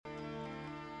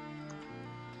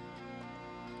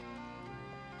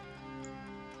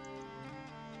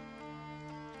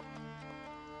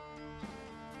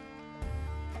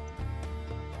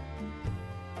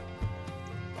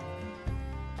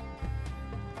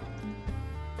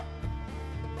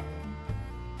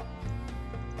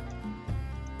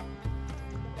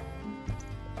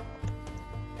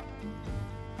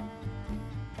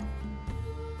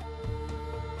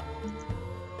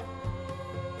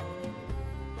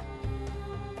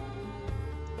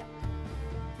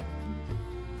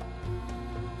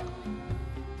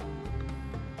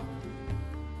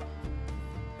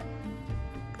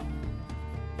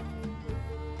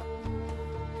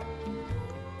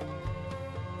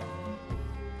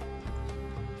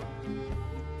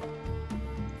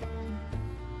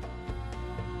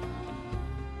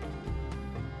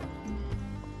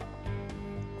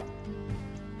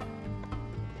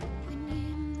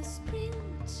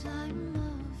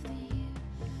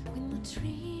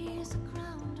trees are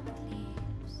crowned with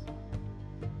leaves,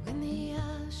 when the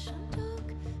ash and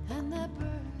oak and the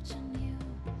birch are new,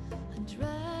 and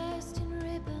dressed in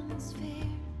ribbons fair,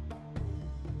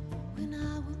 when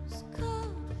I was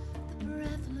cold, the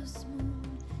breathless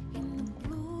moon in the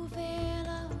blue veil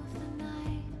of the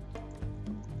night,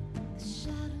 the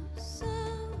shadows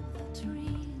of the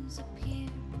trees appear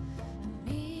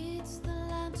amidst the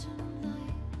lantern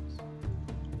light.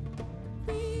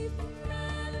 We've been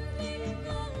running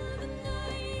all the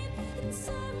night, and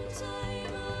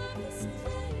sometime of this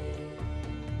day,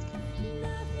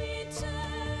 not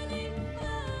returning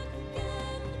back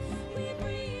again, we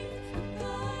bring a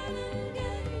garland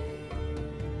gay.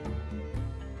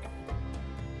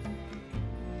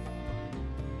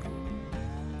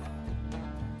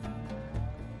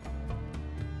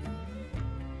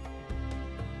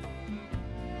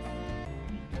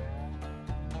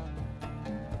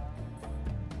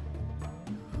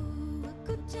 Who would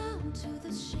go down to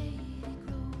the shady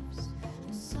groves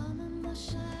and summon the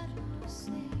shadows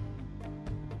there,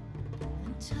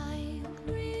 and tie a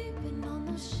ribbon on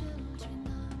those sheltering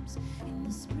arms in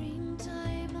the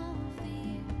springtime of the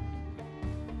year?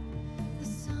 The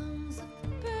songs of the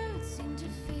birds seem to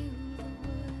fill the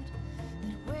wood,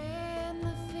 that when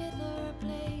the fiddler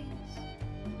plays,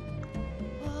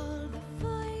 all the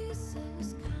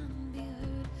voices can be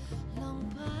heard long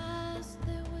past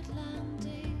their woodland days.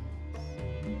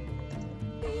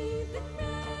 We've been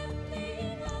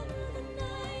running all the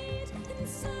night, and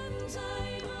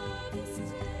sometime of this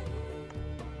day,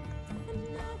 and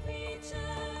not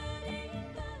returning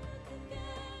back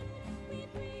again, we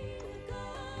bring a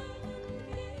garland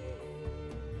gay.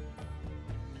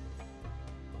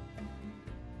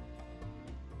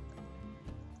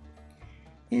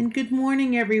 And good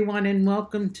morning, everyone, and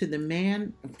welcome to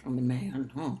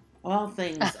All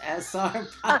Things SR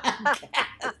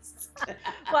podcast.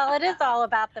 Well, it is all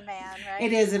about the man, right?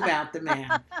 It is about the man.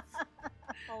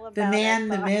 All about The man,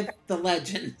 the SR. myth, the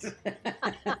legend.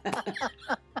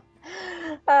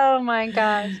 Oh my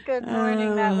gosh. Good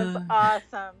morning. That was Uh.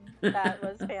 awesome. That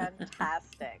was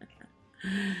fantastic.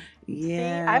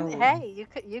 Yeah. See, hey,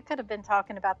 you could have been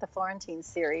talking about the Florentine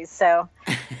series, so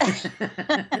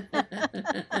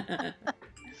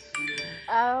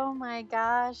oh my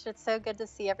gosh, it's so good to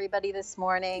see everybody this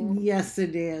morning. Yes,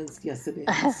 it is. Yes, it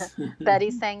is.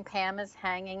 Betty's saying Pam is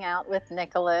hanging out with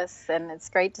Nicholas, and it's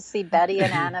great to see Betty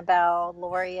and Annabelle,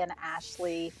 Lori and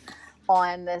Ashley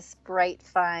on this bright,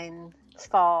 fine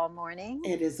fall morning.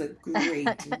 It is a great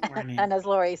morning. And as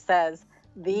Lori says,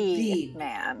 the The.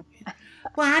 man.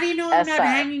 Well, how do you know I'm not SR.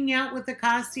 hanging out with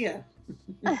Acacia?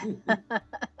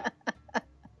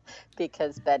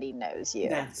 Because Betty knows you.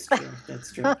 That's true.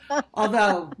 That's true.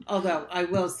 Although I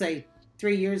will say,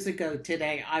 3 years ago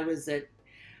today, I was at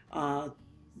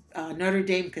Notre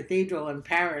Dame Cathedral in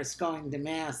Paris going to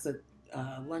Mass at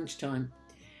lunchtime,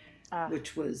 Ah,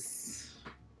 which was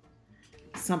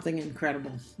something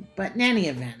incredible. But in any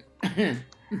event,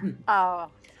 oh,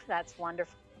 that's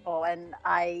wonderful. And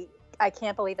I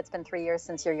can't believe it's been 3 years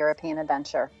since your European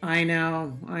adventure. I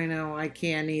know, I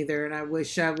can't either, and I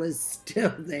wish I was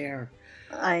still there.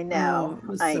 I know. Oh, it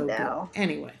was I so know. good.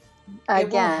 Anyway, Again,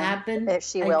 it will happen. if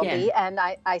she will again. be. And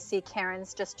I see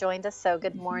Karen's just joined us. So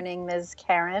good morning, Ms.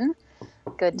 Karen.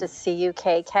 Good to see you,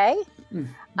 KK.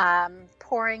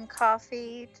 Pouring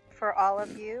coffee for all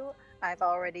of you. I've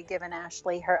already given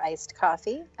Ashley her iced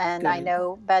coffee. And I Good.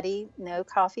 know, Betty, no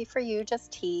coffee for you,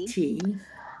 just tea. Tea.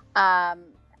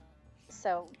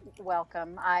 So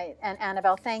welcome. And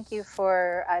Annabelle, thank you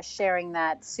for sharing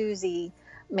that. Susie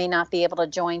may not be able to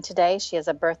join today. She has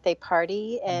a birthday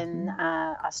party in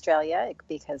Australia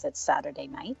because it's Saturday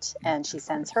night, and she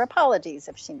sends her apologies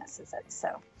if she misses it.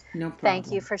 So No problem.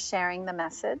 thank you for sharing the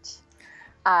message.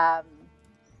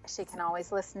 She can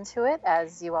always listen to it,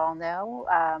 as you all know,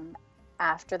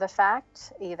 after the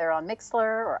fact, either on Mixlr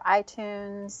or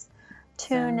iTunes,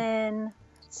 TuneIn,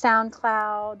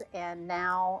 SoundCloud, and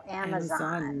now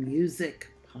Amazon Music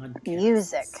podcast.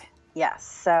 Music. Yes.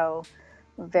 So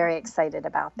very excited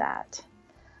about that.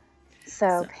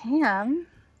 So Pam,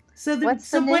 So what's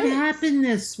the what news? happened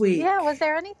this week? Yeah, was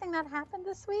there anything that happened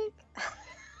this week?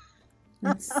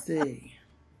 Let's see.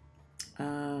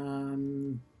 Well,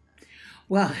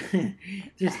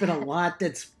 there's been a lot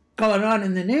that's going on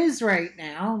in the news right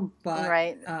now, but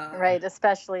Right,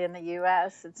 especially in the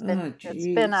U.S. It's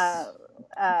been a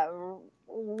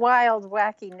wild,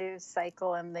 wacky news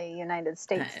cycle in the United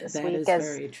States this that week. is As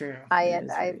very true.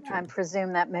 I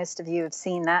presume that most of you have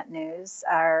seen that news.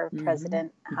 Our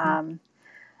president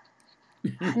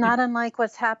Not unlike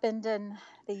what's happened in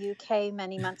the UK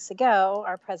many months ago,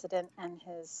 our president and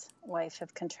his wife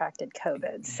have contracted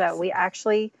COVID. So we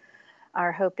actually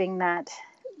are hoping that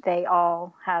they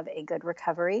all have a good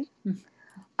recovery.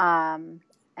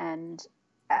 And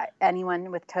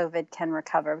anyone with COVID can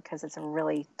recover because it's a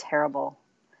really terrible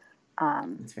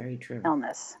It's very true.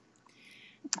 illness.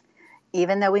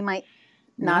 Even though we might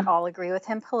not all agree with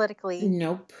him politically,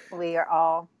 Nope. we are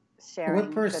all sharing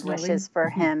good personally. wishes for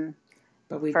him,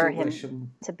 But we for do him wish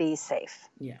him. to be safe.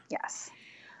 Yeah. Yes.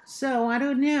 So I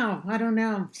don't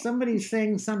know. Somebody's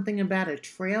saying something about a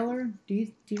trailer. Do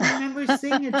you remember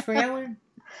seeing a trailer?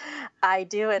 I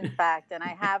do, in fact, and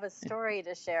I have a story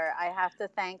to share. I have to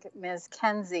thank Ms.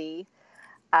 Kenzie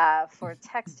for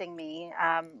texting me.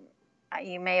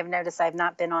 You may have noticed I've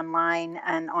not been online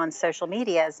and on social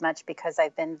media as much because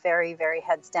I've been very, very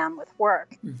heads down with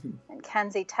work. Mm-hmm. And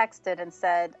Kenzie texted and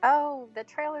said, "Oh, the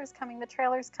trailer's coming."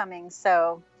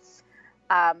 So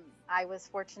I was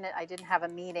fortunate I didn't have a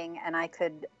meeting and I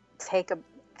could take a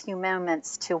few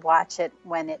moments to watch it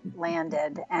when it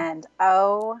landed. And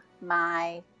oh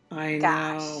my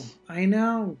gosh. I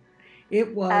know.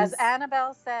 It was. As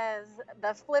Annabelle says,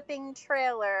 the flipping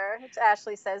trailer, which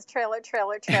Ashley says, trailer,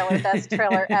 best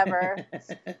trailer ever.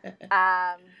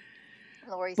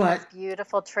 Lori says,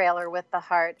 beautiful trailer with the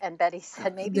heart. And Betty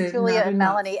said, maybe Julia and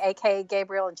Melanie, a.k.a.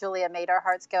 Gabriel and Julia, made our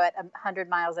hearts go at 100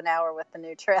 miles an hour with the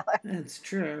new trailer. That's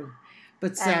true.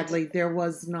 But sadly, there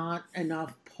was not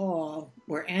enough Paul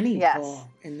or any Paul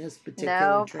in this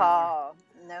particular trailer.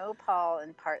 No Paul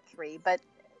in part 3. But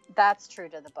that's true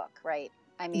to the book, right?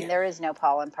 I mean, there is no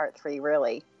Paul in part 3,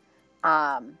 really.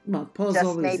 Well, Paul's just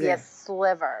always maybe there. A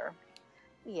sliver.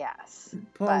 Yes.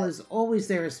 Paul is always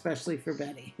there, especially for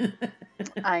Betty.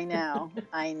 I know.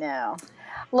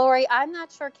 Lori, I'm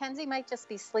not sure. Kenzie might just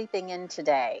be sleeping in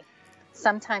today.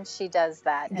 Sometimes she does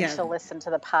that, and she'll listen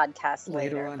to the podcast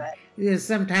later on. But... Yeah,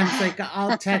 sometimes,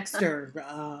 I'll text her,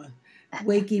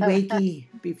 wakey,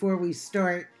 before we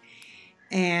start.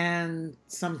 And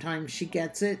sometimes she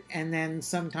gets it, and then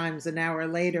sometimes an hour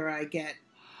later I get,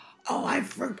 I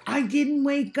didn't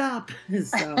wake up.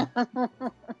 So,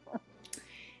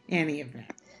 any of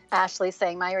that. Ashley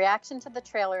saying, my reaction to the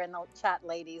trailer in the chat,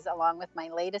 ladies, along with my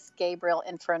latest Gabriel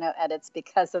Inferno edits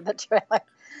because of the trailer.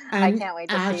 I can't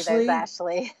wait to see those,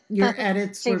 Ashley. Your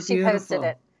edits were beautiful. She posted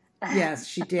it. Yes,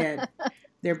 she did.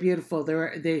 They're beautiful.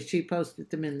 She posted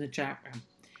them in the chat room.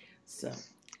 So.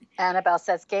 Annabelle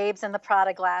says, Gabe's and the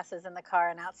Prada glasses in the car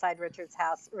and outside Richard's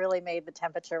house really made the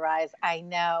temperature rise. I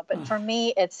know. But for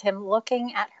me, it's him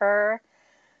looking at her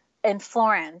in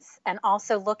Florence and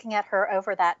also looking at her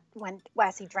over that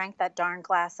as he drank that darn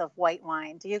glass of white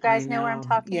wine. Do you guys know what I'm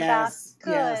talking about?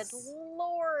 Good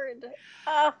Lord.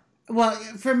 Well,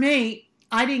 for me,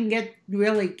 I didn't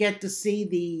really get to see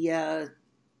the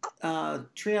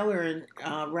trailer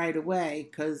right away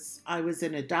because I was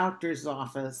in a doctor's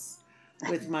office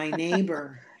with my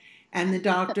neighbor, and the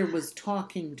doctor was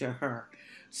talking to her.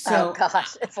 So, oh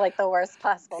gosh, it's like the worst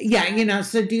possible time. Yeah,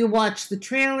 so do you watch the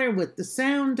trailer with the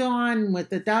sound on, with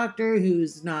the doctor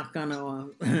who's not gonna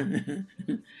want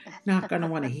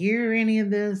to hear any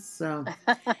of this? So,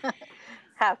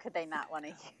 how could they not want to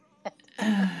hear it?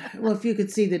 Well, if you could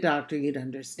see the doctor, you'd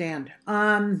understand.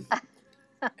 And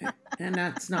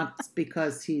that's not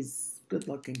because he's good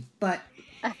looking, but.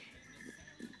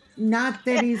 Not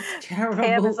that he's terrible.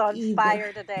 Pam is on either.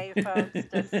 fire today, folks.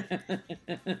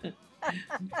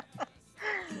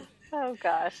 Oh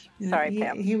gosh, sorry,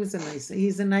 Pam. He's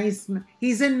a nice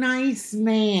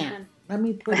man. Let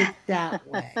me put it that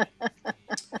way.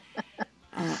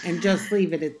 And just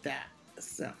leave it at that.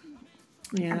 So,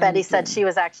 Betty said she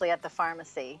was actually at the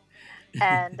pharmacy.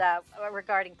 And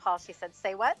regarding Paul, she said,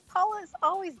 "Say what? Paul is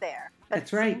always there." But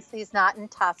that's right. Seems he's not in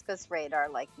Tosca's radar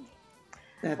like me.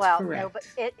 That's correct. No, but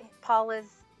Paul is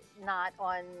not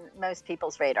on most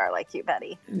people's radar like you,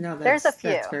 Betty. No, there's a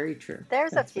few. That's very true.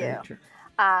 There's a few.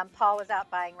 Paul was out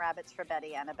buying rabbits for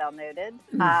Betty, Annabelle noted.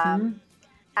 Mm-hmm.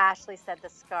 Ashley said the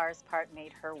scars part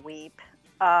made her weep.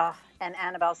 And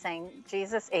Annabelle saying,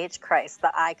 Jesus H. Christ,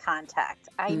 the eye contact.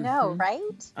 I know,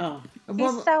 right? Oh,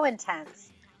 he's so intense.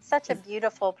 Such a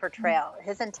beautiful portrayal.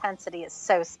 His intensity is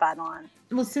so spot on.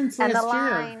 Well, since last year. And the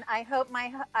line, I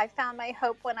found my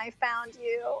hope when I found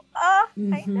you.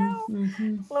 I know.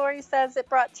 Mm-hmm. Lori says, it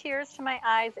brought tears to my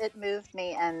eyes. It moved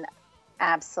me. And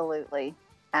absolutely.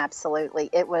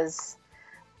 It was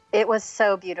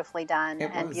so beautifully done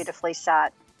and beautifully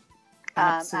shot.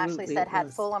 Ashley said,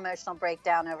 had full emotional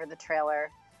breakdown over the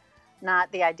trailer. Not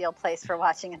the ideal place for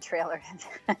watching a trailer.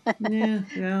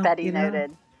 Yeah, Betty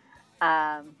noted.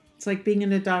 It's like being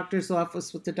in a doctor's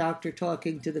office with the doctor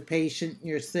talking to the patient, and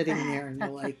you're sitting there and you're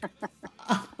like,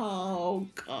 oh,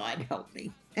 God, help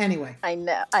me. Anyway. I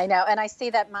know. And I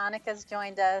see that Monica's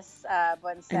joined us. And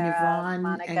Yvonne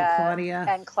Monica, and Claudia.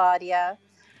 And Claudia.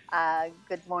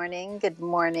 Good morning.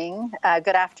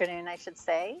 Good afternoon, I should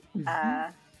say,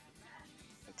 to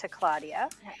Claudia.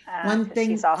 One thing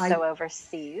she's also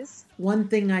overseas. One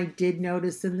thing I did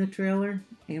notice in the trailer,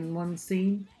 in one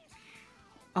scene,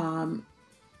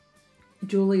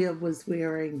 Julia was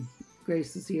wearing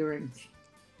Grace's earrings.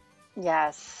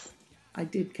 Yes. I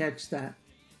did catch that.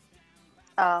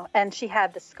 Oh, and she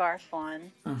had the scarf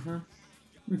on. Uh-huh.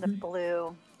 The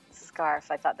blue scarf.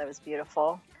 I thought that was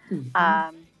beautiful.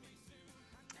 And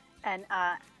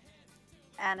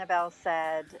Annabelle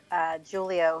said,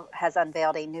 Julio has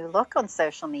unveiled a new look on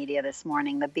social media this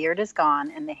morning. The beard is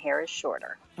gone and the hair is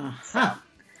shorter. So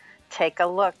take a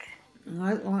look.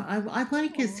 I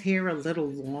like his hair a little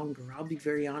longer. I'll be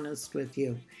very honest with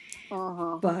you.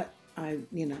 But I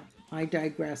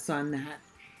digress on that.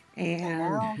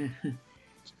 And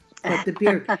but the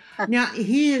beard. Now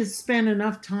he has spent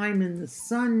enough time in the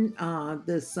sun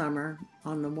this summer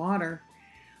on the water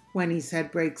when he's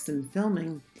had breaks in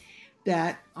filming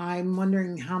that I'm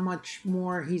wondering how much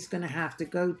more he's going to have to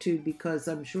go to, because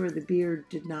I'm sure the beard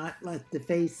did not let the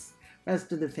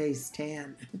rest of the face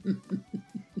tan.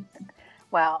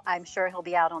 Well, I'm sure he'll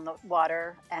be out on the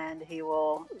water and he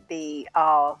will be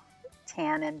all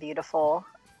tan and beautiful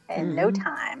in no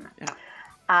time. Yeah.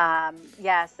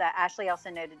 Yes, Ashley also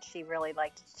noted she really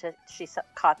liked she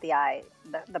caught the eye,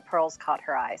 the pearls caught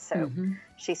her eye, so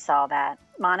she saw that.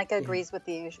 Monica agrees with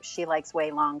you. She likes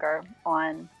way longer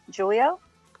on Julio.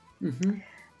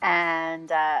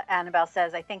 And Annabelle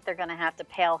says, I think they're going to have to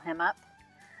pale him up.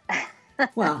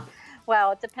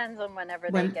 Well, it depends on whenever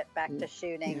they get back to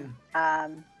shooting. Yeah.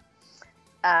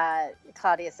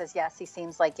 Claudia says, yes, he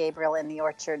seems like Gabriel in the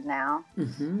orchard now.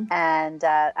 And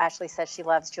Ashley says she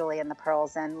loves Julie and the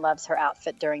Pearls and loves her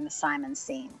outfit during the Simon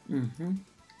scene. And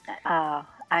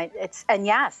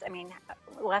yes, I mean,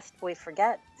 lest we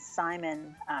forget,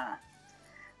 Simon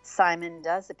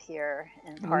does appear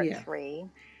in part 3.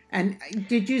 And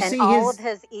did you see all of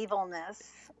his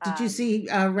evilness? Did you see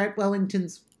Rhett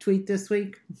Wellington's tweet this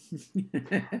week?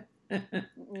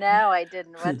 No, I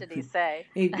didn't. What did he say?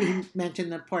 He mentioned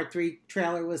the part 3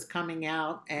 trailer was coming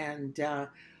out, and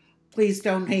please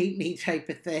don't hate me type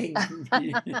of thing.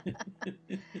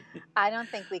 I don't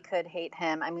think we could hate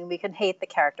him. I mean, we can hate the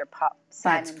character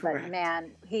Simon, but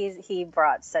man, he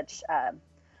brought such.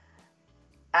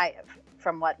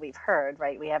 From what we've heard,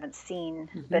 right? We haven't seen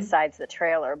besides the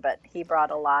trailer, but he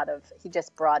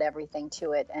just brought everything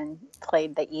to it and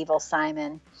played the evil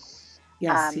Simon.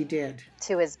 Yes, he did,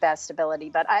 to his best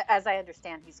ability. But as I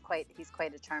understand, he's quite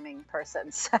a charming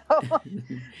person. So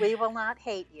we will not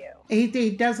hate you.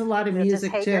 He does a lot of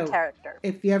music just hate too. Your character.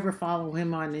 If you ever follow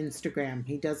him on Instagram,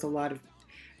 he does a lot of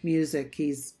music.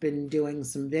 He's been doing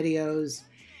some videos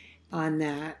on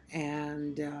that,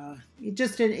 and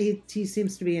he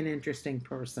seems to be an interesting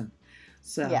person.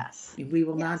 So yes, we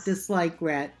will not dislike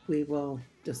Rhett. We will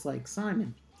dislike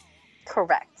Simon.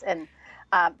 Correct. And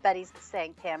Betty's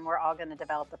saying, Pam, we're all going to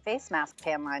develop a face mask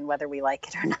Pam line, whether we like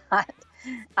it or not.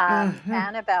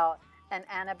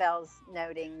 Annabelle's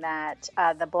noting that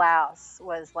the blouse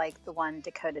was like the one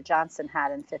Dakota Johnson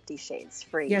had in 50 Shades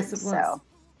Free. Yes, it was. So, a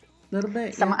little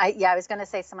bit. I was going to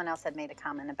say someone else had made a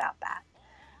comment about that.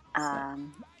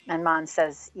 And Mon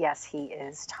says, yes, he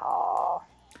is tall,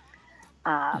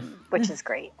 which is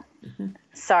great.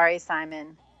 Sorry,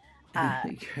 Simon.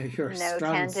 You're a no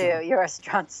can do. You're a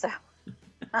stronzo.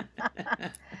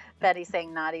 Betty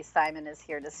saying naughty Simon is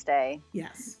here to stay.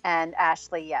 Yes. And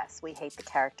Ashley, yes, we hate the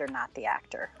character, not the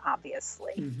actor,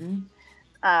 obviously.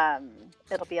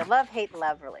 It'll be a love-hate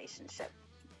love relationship.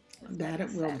 That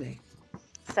it will be.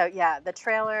 So yeah, the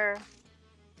trailer,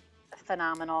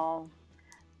 phenomenal.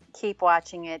 Keep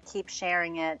watching it. Keep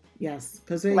sharing it. Yes,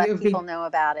 because let people know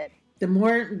about it. The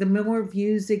more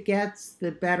views it gets,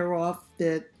 the better off.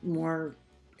 The more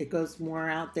it goes more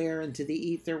out there into the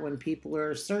ether when people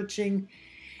are searching,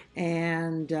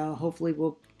 and hopefully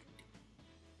we'll,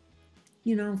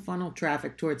 funnel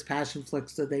traffic towards Passion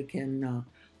Flix so they can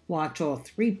watch all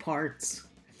 3 parts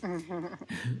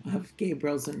of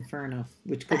Gabriel's Inferno,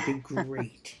 which could be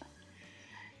great.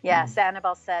 Yes,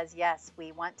 Annabelle says, yes,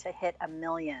 we want to hit 1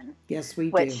 million. Yes, we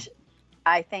do. Which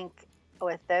I think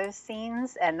with those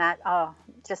scenes and that,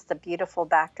 just the beautiful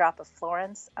backdrop of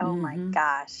Florence. Oh my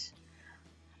gosh.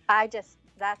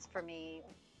 That's for me.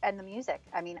 And the music.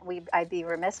 I mean, I'd be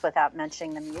remiss without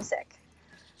mentioning the music.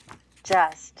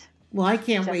 Just Well, I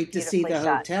can't Just wait to see beautifully the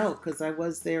shot. hotel because I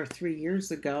was there 3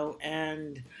 years ago,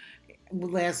 and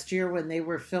last year when they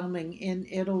were filming in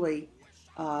Italy,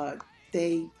 uh,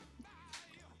 they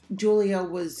Julio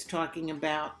was talking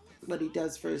about what he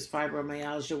does for his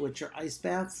fibromyalgia, which are ice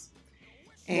baths,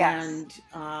 Yes. and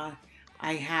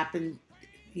I happened,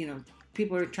 you know,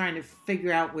 people are trying to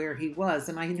figure out where he was,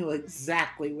 and I knew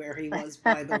exactly where he was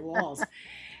by the walls.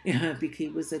 Yeah, because he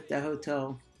was at the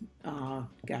hotel,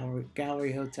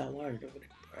 gallery hotel art,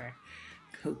 or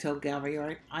hotel gallery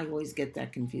art. I always get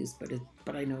that confused,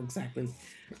 but I know exactly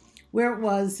where it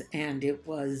was, and it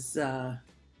was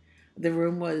the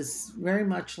room was very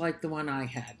much like the one I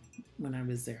had when I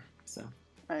was there. So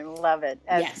I love it.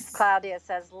 As yes, Claudia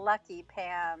says, lucky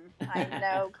Pam. I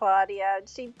know, Claudia.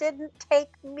 She didn't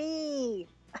take me.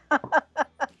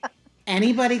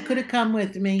 anybody could have come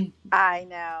with me. I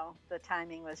know. The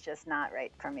timing was just not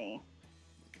right for me.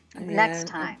 Next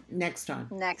time. Next time.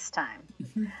 Next time.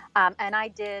 And I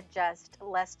did, just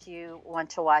lest you want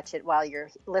to watch it while you're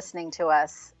listening to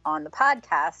us on the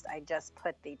podcast, I just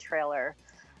put the trailer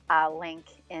link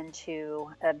into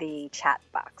the chat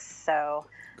box. So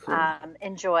Cool.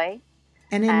 Enjoy.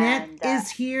 And Annette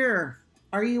is here.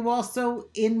 Are you also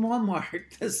in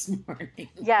Walmart this morning?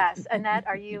 Yes, Annette,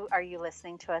 are you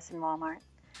listening to us in Walmart?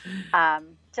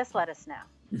 Just let us know.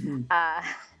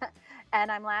 And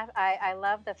I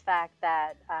love the fact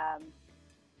that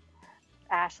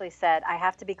Ashley said, I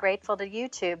have to be grateful to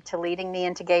YouTube to leading me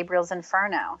into Gabriel's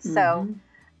Inferno. So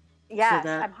yes,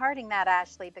 I'm hearting that,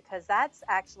 Ashley, because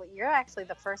you're actually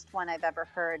the first one I've ever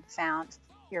heard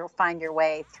find your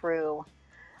way through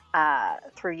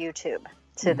YouTube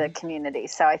to the community.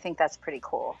 So I think that's pretty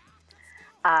cool.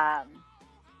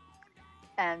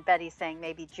 And Betty's saying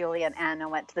maybe Julia and Anna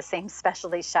went to the same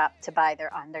specialty shop to buy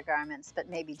their undergarments, but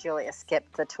maybe Julia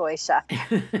skipped the toy shop.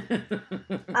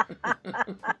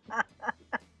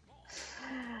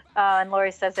 And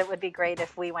Lori says it would be great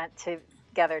if we went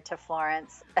together to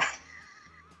Florence.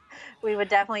 We would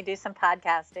definitely do some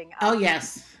podcasting. Oh,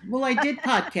 yes. Well, I did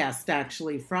podcast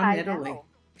actually from Italy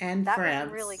and that France.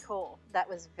 That was really cool. That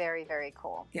was very, very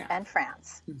cool. Yeah. And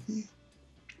France.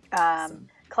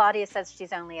 Claudia says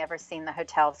she's only ever seen the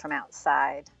hotel from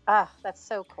outside. Oh, that's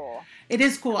so cool. It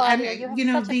is cool. Claudia, you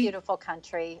have such a beautiful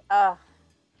country. Oh,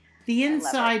 the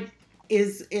inside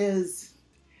is a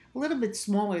little bit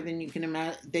smaller than you can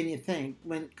imagine, than you think.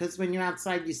 Because when you're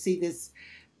outside, you see this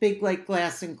big, like,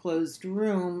 glass enclosed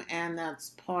room, and that's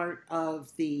part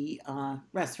of the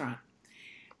restaurant.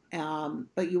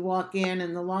 But you walk in,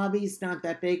 and the lobby's not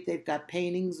that big. They've got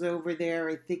paintings over there.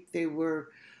 I think they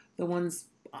were the ones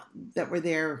that were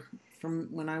there from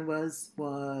when I was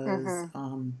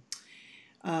the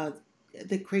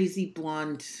crazy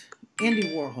blonde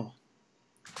Andy Warhol.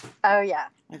 Oh, yeah.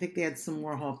 I think they had some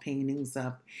Warhol paintings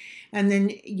up. And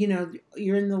then,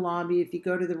 you're in the lobby. If you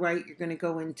go to the right, you're going to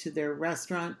go into their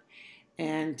restaurant.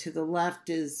 And to the left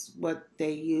is what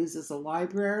they use as a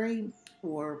library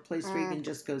or a place where you can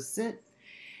just go sit.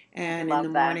 And in the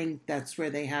morning, that's where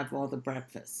they have all the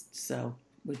breakfast. So,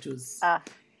 which was...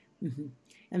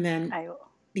 And then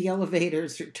the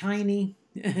elevators are tiny,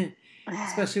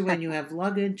 especially when you have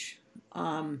luggage,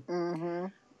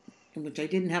 which I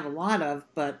didn't have a lot of,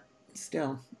 but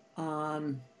still.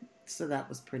 So that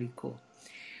was pretty cool.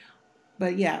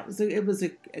 But yeah, it was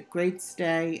a great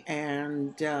stay,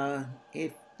 and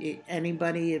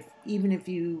even if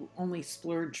you only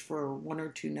splurge for 1 or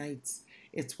 2 nights,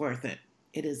 it's worth it.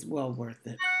 It is well worth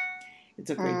it. It's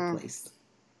a great place.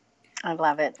 I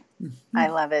love it. I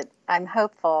love it. I'm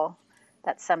hopeful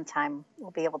that sometime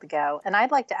we'll be able to go. And I'd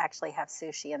like to actually have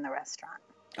sushi in the restaurant.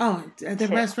 Oh, the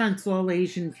restaurant's all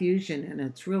Asian fusion, and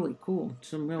it's really cool.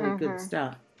 Some really good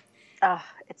stuff. Oh,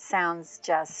 it sounds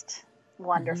just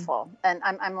wonderful. And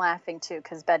I'm laughing, too,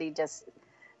 because Betty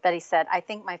said, I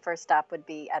think my first stop would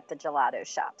be at the gelato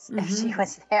shops if she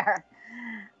was there.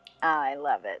 I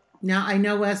love it. Now, I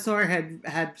know SR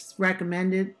had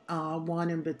recommended one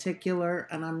in particular,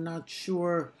 and I'm not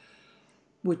sure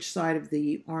which side of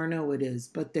the Arno it is,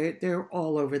 but they're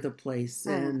all over the place.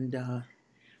 And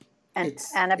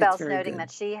Annabelle's noting that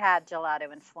she had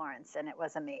gelato in Florence, and it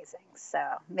was amazing. So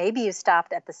maybe you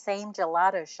stopped at the same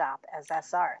gelato shop as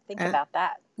SR. Think about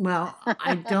that. Well,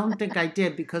 I don't think I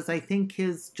did, because I think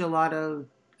his gelato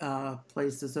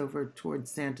place is over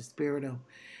towards Santa Spirito.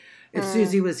 If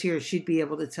Susie was here, she'd be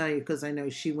able to tell you, because I know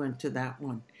she went to that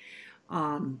one.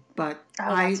 But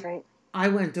that's right. I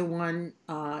went to one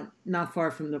not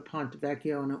far from the Ponte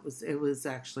Vecchio, and it was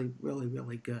actually really,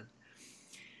 really good.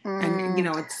 And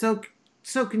it's so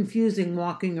confusing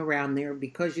walking around there,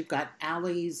 because you've got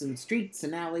alleys and streets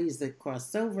and alleys that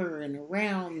cross over and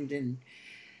around, and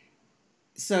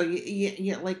So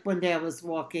like one day I was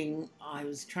walking, I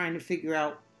was trying to figure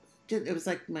out. It was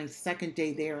like my second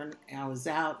day there, and I was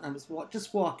out, and I was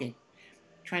just walking,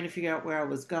 trying to figure out where I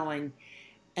was going,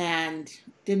 and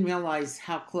didn't realize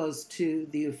how close to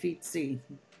the Uffizi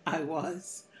I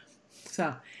was.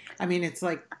 So, I mean, it's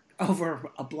like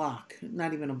over a block,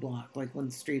 not even a block, like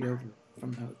one street over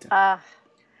from the hotel.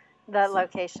 The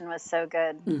location was so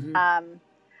good. Mm-hmm.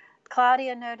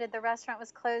 Claudia noted the restaurant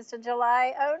was closed in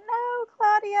July. Oh no,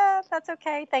 Claudia, that's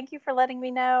okay. Thank you for letting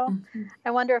me know. Mm-hmm.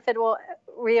 I wonder if it will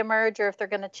reemerge or if they're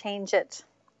going to change it.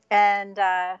 And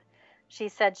she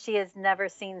said she has never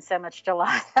seen so much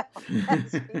gelato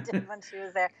as she did when she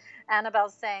was there.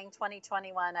 Annabelle's saying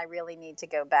 2021, I really need to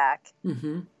go back.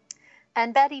 Mm-hmm.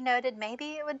 And Betty noted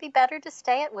maybe it would be better to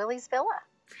stay at Willie's Villa.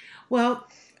 Well,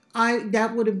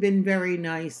 that would have been very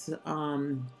nice,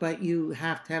 but you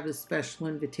have to have a special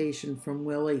invitation from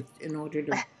Willie in order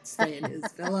to stay in his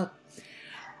villa.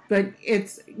 But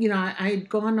it's, I had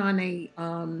gone on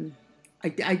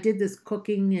I did this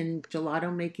cooking and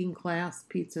gelato making class,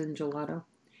 pizza and gelato,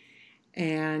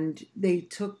 and they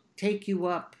take you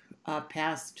up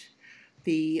past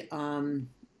the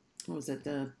what was it,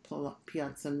 the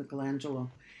Piazza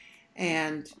Michelangelo,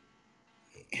 and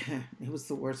it was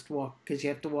the worst walk because you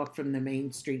have to walk from the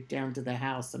main street down to the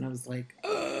house, and I was like,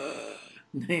 ugh,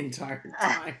 the entire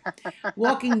time.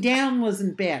 Walking down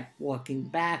wasn't bad. Walking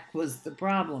back was the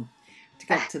problem to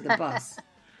get to the bus.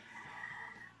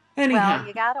 Anyhow, well,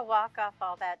 you got to walk off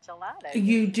all that gelato.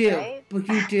 You do, right?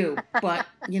 But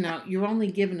you're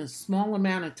only given a small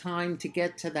amount of time to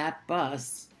get to that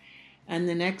bus, and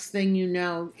the next thing you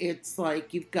know, it's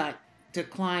like you've got to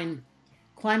climb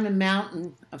a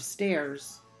mountain of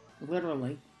stairs,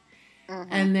 literally,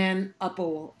 and then up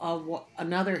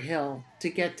another hill to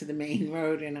get to the main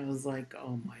road. And I was like,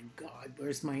 oh my God,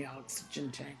 where's my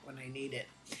oxygen tank when I need it?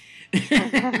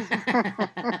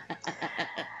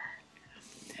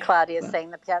 Claudia's saying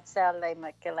the Piazza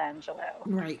Michelangelo.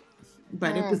 Right.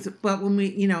 But it was, but when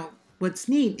we, what's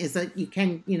neat is that you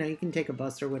can take a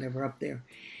bus or whatever up there.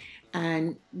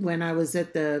 And when I was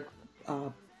at the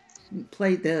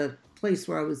place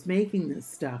where I was making this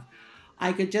stuff,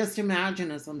 I could just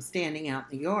imagine as I'm standing out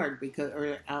in the yard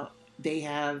they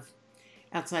have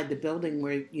outside the building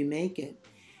where you make it,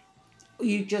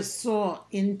 you just saw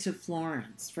into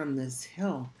Florence from this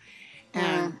hill.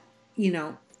 And,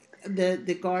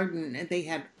 the garden, they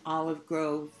had olive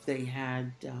grove, they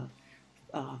had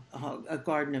a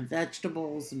garden of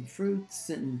vegetables and fruits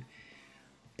and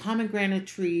pomegranate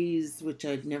trees, which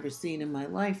I'd never seen in my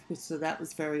life, so that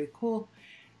was very cool,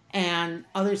 and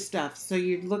other stuff. So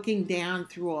you're looking down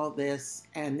through all this,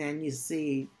 and then you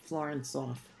see Florence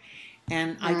off.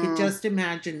 And I could just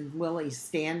imagine Willie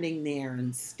standing there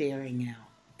and staring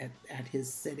out at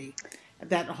his city.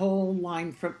 That whole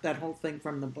thing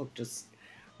from the book just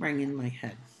rang in my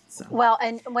head. So. Well,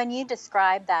 and when you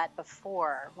described that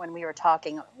before, when we were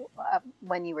talking,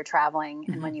 when you were traveling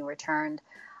and when you returned,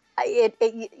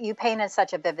 you painted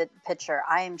such a vivid picture.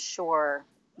 I am sure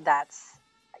that's,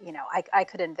 I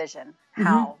could envision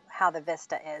how the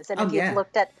vista is. And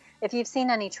if you've seen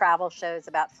any travel shows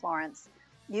about Florence,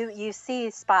 you see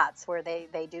spots where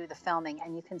they do the filming,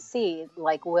 and you can see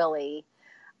like Willie.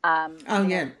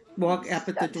 Walk up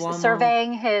at the Duomo,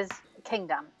 surveying his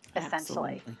kingdom,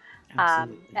 essentially.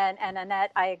 Absolutely. And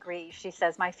Annette, I agree. She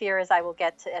says, my fear is I will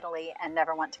get to Italy and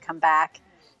never want to come back.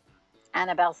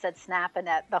 Annabelle said, snap,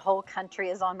 Annette, the whole country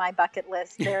is on my bucket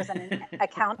list. There's an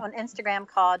account on Instagram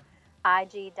called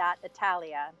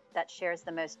ig.italia that shares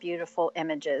the most beautiful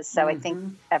images. So I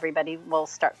think everybody will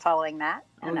start following that,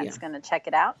 and that's going to check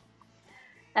it out.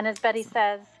 And as Betty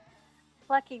says,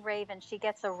 lucky Raven, she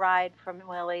gets a ride from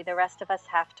Willie. The rest of us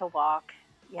have to walk.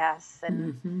 Yes.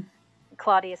 And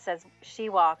Claudia says she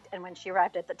walked, and when she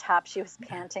arrived at the top, she was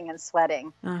panting and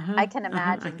sweating. I can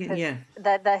imagine, because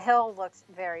the hill looks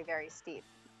very, very steep.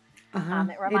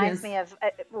 It reminds me of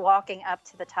walking up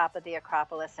to the top of the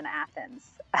Acropolis in Athens.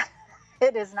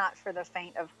 It is not for the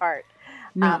faint of heart.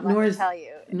 Let me tell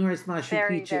you, nor is Machu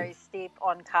very, Picchu. very steep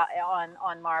on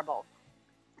marble,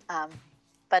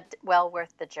 but well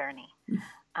worth the journey.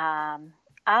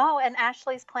 And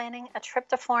Ashley's planning a trip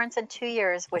to Florence in 2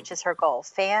 years, which is her goal.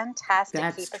 Fantastic.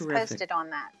 That's Keep terrific. us posted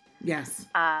on that. Yes.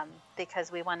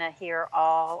 Because we want to hear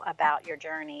all about your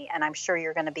journey, and I'm sure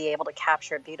you're going to be able to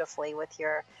capture it beautifully with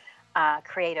your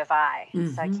creative eye.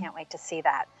 So I can't wait to see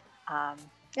that.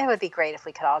 It would be great if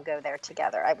we could all go there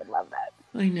together. I would love that.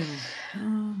 I know.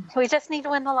 We just need to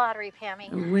win the lottery, Pammy.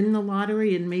 Win the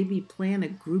lottery and maybe plan a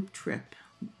group trip.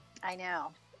 I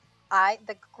know.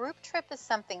 The group trip is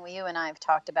something you and I have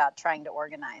talked about trying to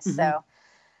organize. So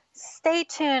Stay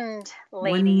tuned, One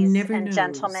ladies never and knows.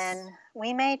 gentlemen.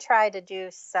 We may try to do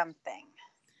something.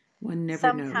 One never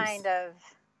Some knows. kind of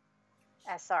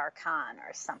SR Con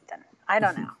or something. I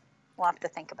don't know. We'll have to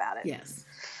think about it. Yes.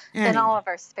 In all of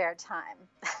our spare time.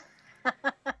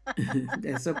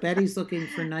 So Betty's looking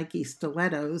for Nike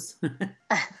stilettos.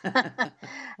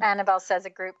 Annabelle says a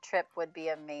group trip would be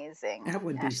amazing. That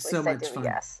would be Ashley so said much fun.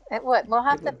 Yes, it would. We'll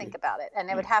have It to would think be. about it. And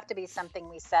it would Yeah. have to be something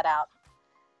we set out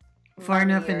Far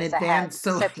many enough in years advance ahead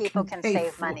so so I people can pay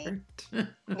save for money. it.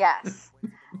 Yes.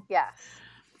 Yes.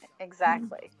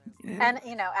 Exactly. Yeah.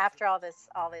 And after all this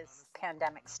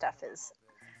pandemic stuff is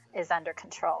under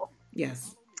control.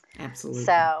 Yes, absolutely.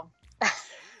 So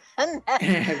Annette,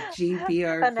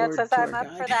 GPR Annette says, tour I'm up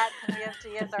guide. for that. And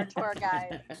EFG is our tour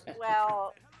guide.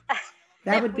 Well,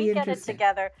 That would if be we get it interesting.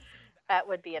 together, that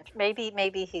would be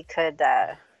maybe he could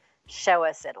show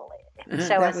us Italy, show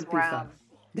That us would be Rome, fun.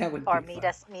 That would or be meet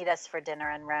fun. us for dinner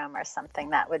in Rome or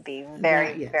something. That would be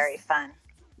very Yes. very fun.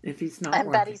 If he's not And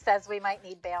working. Betty says we might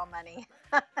need bail money.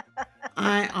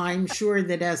 I'm sure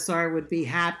that SR would be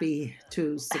happy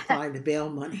to supply the bail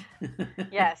money.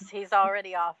 Yes, he's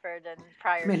already offered in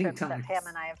prior Many trips times. that Pam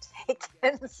and I have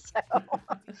taken. So,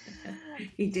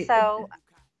 He did. so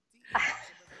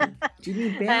Do you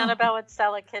need bail? Annabelle would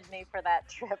sell a kidney for that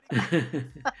trip.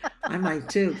 I might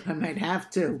too. I might have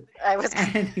to. I was.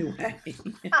 Anyway.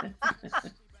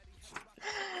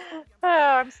 Oh,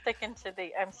 I'm sticking to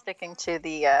the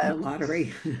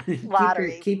Lottery.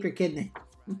 Lottery. Keep your kidney.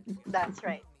 That's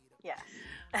right. Yes.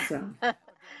 So.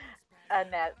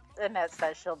 Annette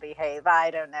says she'll behave. I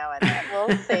don't know, Annette.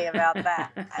 We'll see about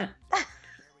that.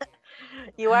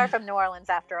 You are from New Orleans,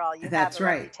 after all. You That's have a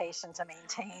right. reputation to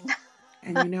maintain.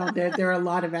 And there are a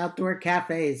lot of outdoor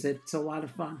cafes. It's a lot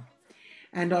of fun.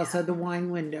 And also the wine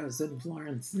windows in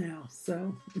Florence now.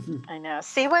 So I know.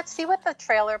 See what the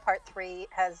trailer part 3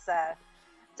 has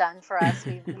done for us.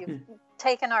 We've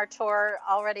taken our tour,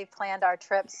 already planned our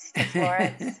trips to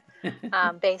Florence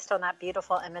based on that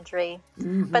beautiful imagery.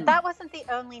 Mhm. But that wasn't the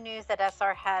only news that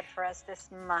SR had for us this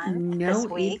month, No, this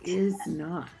week. it is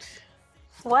not.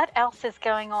 What else is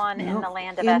going on in No, the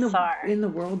land of in SR? In the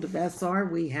world of SR,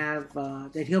 we have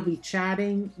that he'll be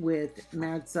chatting with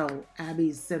Marcel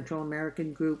Abbey's Central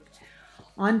American group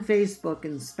on Facebook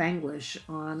in Spanglish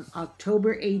on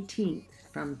October 18th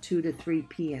from 2 to 3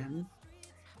 p.m.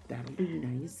 That'll be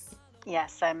nice.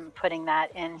 Yes, I'm putting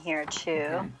that in here too.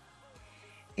 Okay.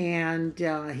 And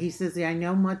he says, I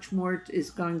know much more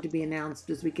is going to be announced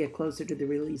as we get closer to the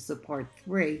release of Part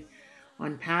 3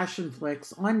 on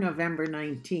Passionflix on November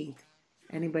 19th.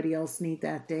 Anybody else need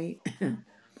that date? What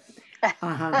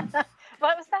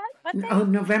was that? What day? Oh,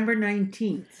 November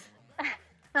 19th.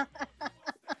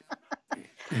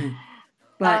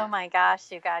 Oh my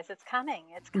gosh, you guys, it's coming.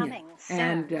 It's coming soon.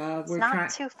 And it's we're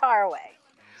not too far away.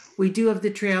 We do have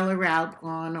the trailer out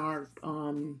on our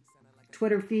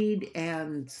Twitter feed,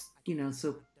 and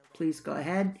so please go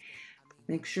ahead.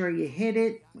 Make sure you hit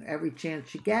it every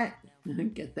chance you get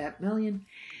that million.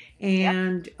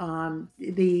 And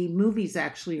the movies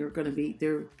actually are going to be,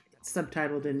 they're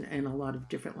subtitled in a lot of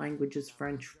different languages: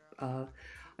 French, I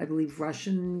believe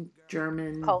Russian,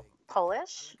 German,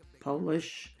 Polish,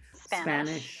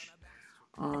 Spanish,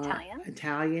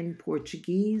 Italian,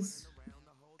 Portuguese,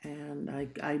 and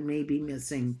I may be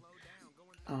missing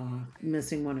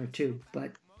one or two,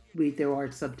 but there are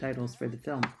subtitles for the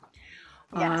film.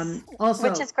 Yes, also,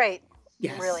 which is great.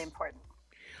 Yes, really important.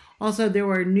 Also, there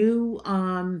are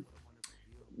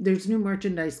there's new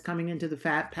merchandise coming into the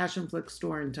Passionflix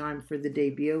store in time for the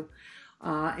debut,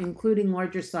 including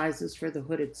larger sizes for the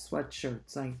hooded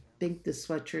sweatshirts. I think the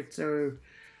sweatshirts are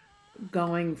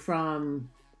going from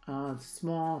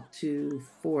small to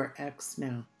 4X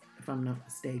now, if I'm not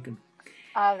mistaken.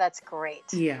 Oh, that's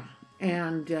great. Yeah,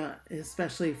 and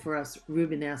especially for us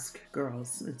Rubenesque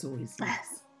girls, it's always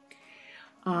nice.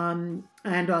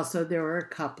 And also there are a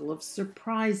couple of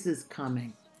surprises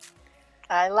coming.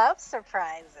 I love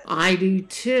surprises. I do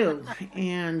too.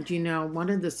 And one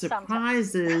of the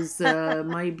surprises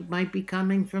might be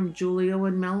coming from Julio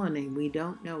and Melanie. We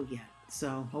don't know yet.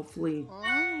 So hopefully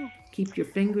keep your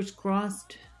fingers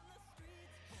crossed.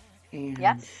 And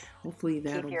hopefully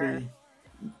that'll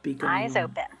be going eyes on.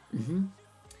 open. Mm-hmm.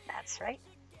 That's right.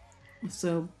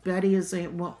 So Betty is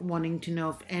wanting to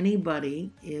know if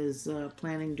anybody is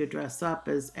planning to dress up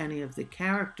as any of the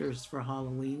characters for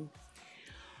Halloween.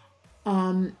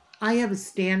 I have a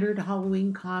standard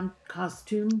Halloween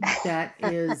costume that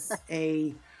is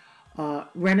a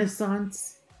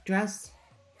Renaissance dress,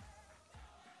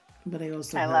 but I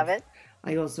also love it.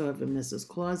 I also have a Mrs.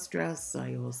 Claus dress.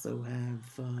 I also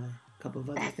have a couple of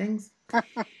other things.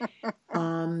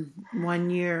 one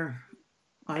year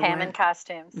I Pam in went.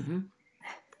 costumes. Mhm.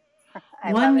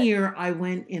 I One love it. year I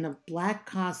went in a black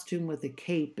costume with a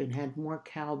cape and had more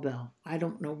cowbell. I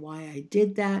don't know why I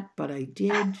did that, but I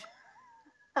did.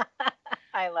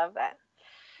 I love that.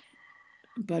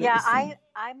 But it Yeah, was fun.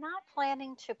 I'm not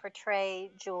planning to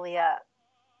portray Julia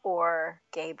or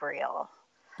Gabriel.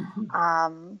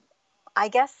 Mhm. I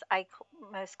guess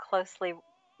most closely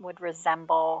would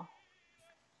resemble.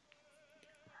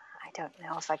 I don't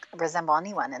know if I could resemble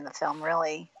anyone in the film,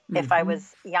 really. If I Mhm.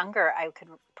 was younger, I could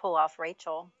pull off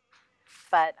Rachel,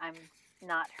 but I'm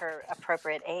not her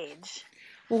appropriate age.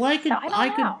 Well, I So could, I don't I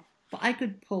could, know. I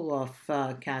could pull off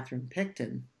Catherine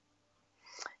Picton.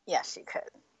 Yes, you could.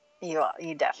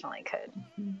 You definitely could.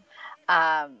 Mhm.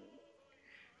 Um,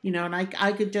 You know, and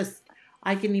I could just,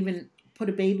 I can even put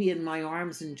a baby in my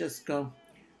arms and just go,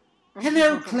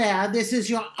 "Hello, Claire. This is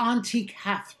your Auntie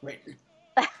Catherine."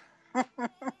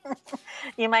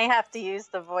 you might have to use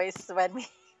the voice when we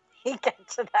get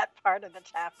to that part of the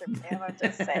chapter, Pam. I'm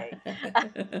just saying.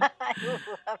 I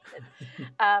love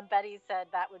it. Betty said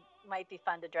that might be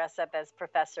fun to dress up as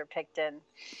Professor Picton.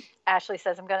 Ashley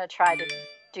says, I'm going to try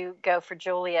to go for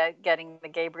Julia getting the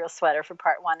Gabriel sweater for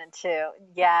part 1 and 2.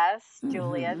 Yes,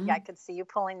 Julia, Mhm. I could see you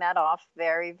pulling that off.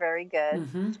 Very, very good.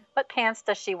 Mhm. What pants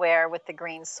does she wear with the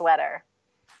green sweater?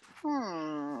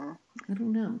 I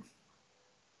don't know.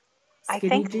 I Skinny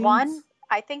think jeans.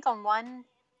 on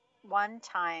one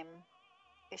time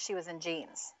she was in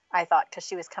jeans. I thought because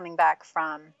she was coming back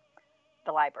from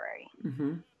the library.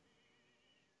 Mhm.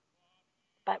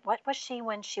 But what was she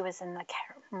when she was in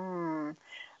the?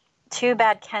 Too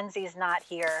bad Kenzie's not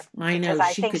here I because know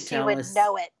I she think could she tell would us.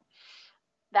 know it.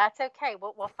 That's okay.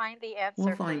 We'll find the We'll answer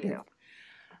for find it. you.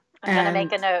 I'm going to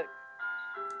make And a note.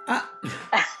 uh,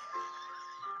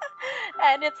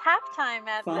 And it's halftime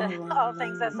at fa, the la, All la,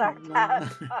 Things That's la, Our la.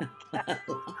 podcast.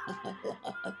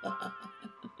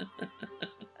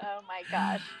 Oh my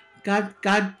gosh. God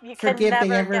You can forgive they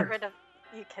never get ever.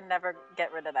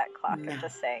 rid of that clock. No, I'm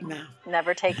just saying. no.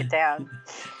 Never take it down.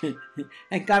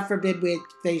 And God forbid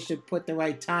they should put the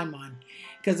right time on,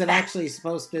 because it actually is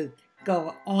supposed to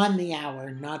go on the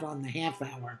hour, not on the half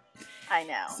hour. I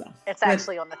know. So, It's but-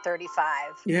 actually on the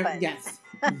 35. Yeah, but yes.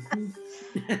 Mhm.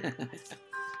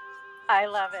 I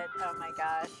love it. Oh my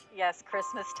gosh. Yes,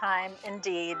 Christmas time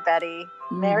indeed, Betty.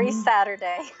 Merry Mhm.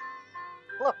 Saturday.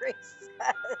 Lori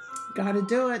says. Gotta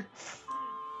do it.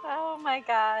 Oh my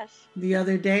gosh. The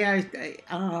other day,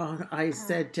 I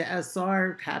said to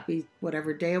SR, happy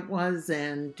whatever day it was,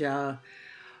 and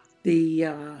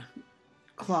the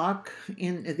clock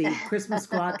in the Christmas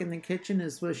clock in the kitchen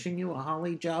is wishing you a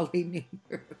holly jolly New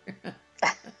Year.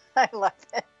 I love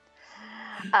it.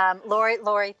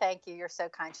 Lori, thank you. You're so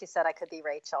kind. She said I could be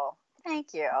Rachel.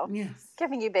 Thank you. Yes.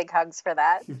 Giving you big hugs for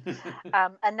that.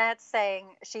 Annette's saying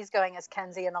she's going as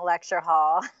Kenzie in the lecture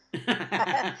hall.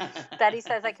 Betty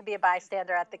says I could be a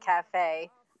bystander at the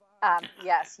cafe.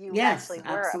 Yes, you Yes, actually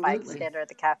were absolutely. a bystander at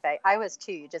the cafe. I was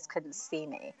too. You just couldn't see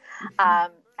me.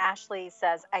 Ashley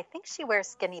says I think she wears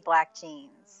skinny black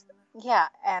jeans. Yeah,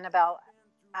 Annabelle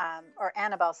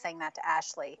saying that to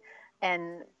Ashley,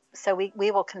 and so we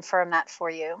will confirm that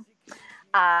for you.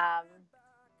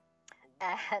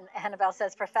 And Annabelle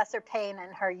says Professor Payne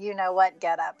and her you-know-what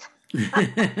getup.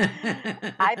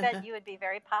 I bet you would be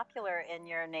very popular in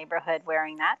your neighborhood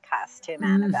wearing that costume,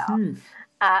 Annabelle. Mhm.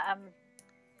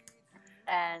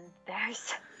 And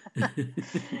there's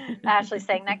Ashley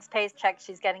saying next paycheck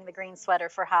she's getting the green sweater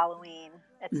for Halloween.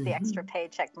 It's the extra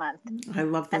paycheck month. I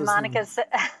love those And Monica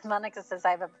ones. says I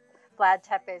have a Vlad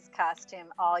Tepes costume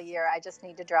all year. I just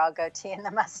need to draw a goatee and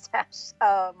the mustache.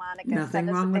 Oh, Monica, Nothing send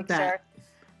us wrong a with picture. that.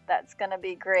 That's going to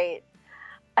be great.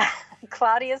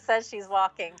 Claudia says she's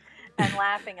walking and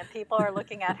laughing, and people are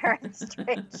looking at her in a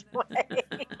strange way.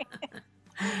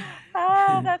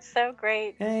 Oh, that's so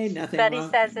great. Hey, nothing Betty wrong.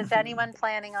 says, is anyone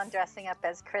planning on dressing up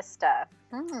as Krista?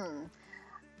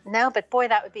 No, but boy,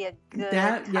 that would be a good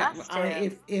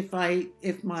costume.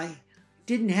 If my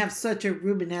didn't have such a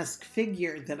Rubenesque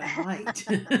figure, that I might.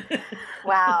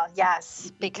 Wow,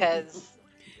 yes, because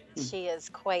she is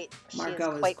quite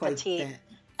Margot quite petite, thin.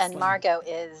 and Margot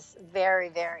is very,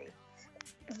 very,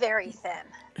 very thin.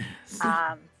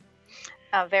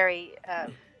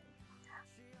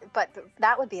 But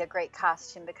that would be a great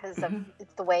costume because of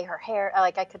the way her hair.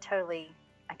 Like I could totally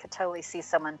see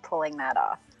someone pulling that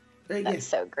off. That's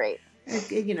so great.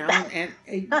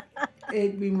 And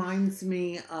it reminds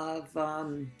me of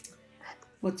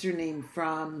what's her name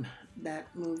from that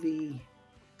movie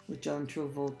with John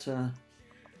Travolta.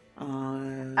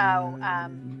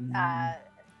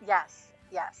 Yes,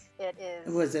 Yes, it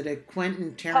is. Was it a Quentin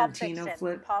Pulp Tarantino Fiction.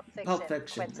 flip? Pulp Fiction. Pulp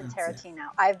Fiction. Quentin That's it. Tarantino.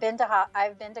 I've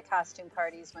been to costume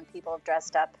parties when people have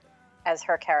dressed up as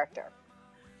her character.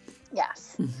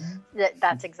 Yes,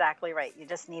 that's exactly right. You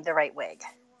just need the right wig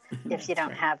if you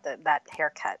don't have that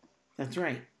haircut. That's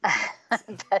right.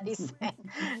 Betty's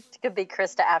saying it could be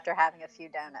Krista after having a few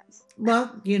donuts.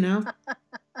 Well,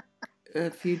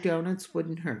 a few donuts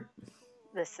wouldn't hurt.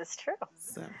 This is true.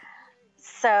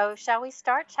 So shall we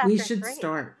start chapter 3? We should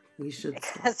start.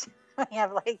 Because we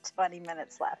have like 20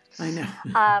 minutes left. I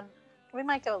know. We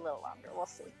might go a little longer. We'll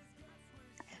see.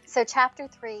 So chapter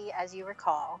 3, as you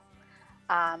recall,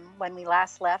 when we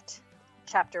last left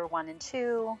chapter 1 and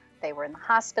 2, they were in the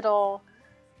hospital.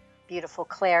 Beautiful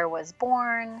Claire was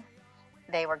born.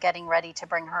 They were getting ready to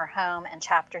bring her home. And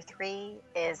chapter 3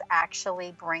 is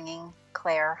actually bringing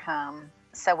Claire home.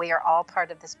 So we are all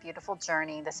part of this beautiful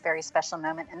journey, this very special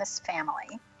moment in this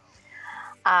family.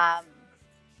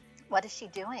 What is she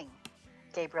doing?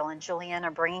 Gabriel and Julian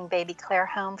are bringing baby Claire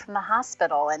home from the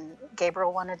hospital, and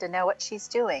Gabriel wanted to know what she's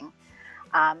doing.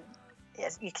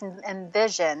 As you can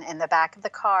envision, in the back of the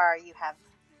car, you have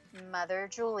Mother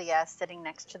Julia sitting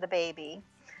next to the baby.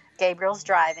 Gabriel's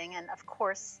driving, and of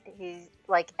course, he's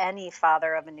like any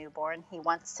father of a newborn. He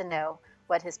wants to know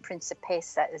what his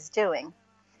Principessa is doing.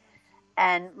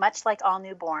 And much like all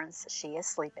newborns, she is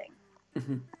sleeping.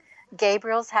 Mm-hmm.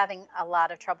 Gabriel's having a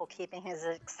lot of trouble keeping his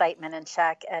excitement in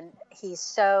check, and he's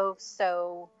so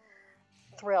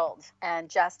thrilled and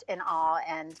just in awe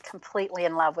and completely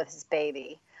in love with his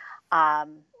baby.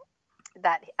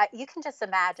 That you can just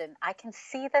imagine. I can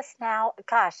see this now.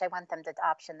 Gosh, I want them to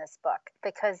option this book,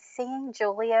 because seeing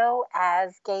Giulio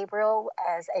as Gabriel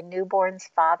as a newborn's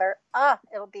father, I'll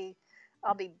be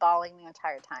bawling the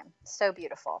entire time. So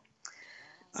beautiful.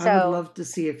 So, I would love to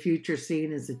see a future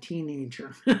scene as a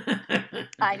teenager.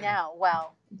 I know.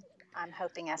 Well, I'm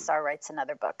hoping SR writes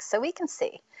another book so we can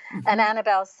see. Mm-hmm.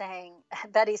 And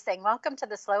Betty's saying, welcome to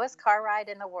the slowest car ride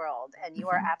in the world. And you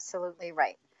are absolutely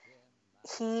right.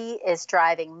 He is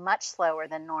driving much slower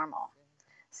than normal,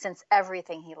 since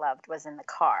everything he loved was in the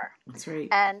car. That's right.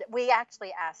 And we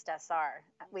actually asked SR,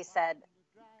 we said,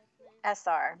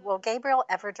 SR, will Gabriel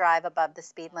ever drive above the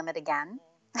speed limit again?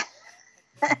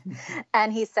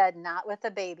 And he said, not with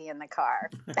a baby in the car.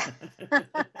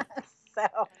 So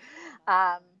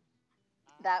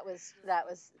that was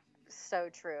so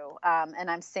true.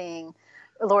 And I'm seeing,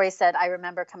 Lori said, I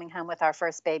remember coming home with our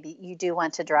first baby. You do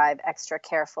want to drive extra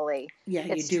carefully. Yeah,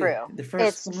 it's you do. True. The first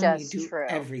it's one just you do true.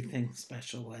 Everything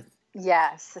special with.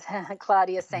 Yes.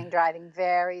 Claudia's saying driving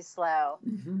very slow.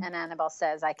 Mm-hmm. And Annabelle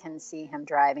says, I can see him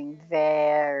driving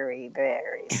very,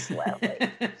 very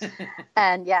slowly.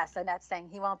 And yes, Annette's saying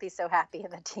he won't be so happy in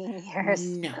the teen years.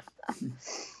 No.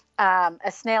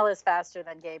 A snail is faster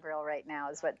than Gabriel right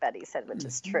now, is what Betty said, which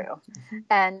is true. Mm-hmm.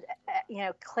 And,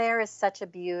 Claire is such a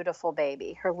beautiful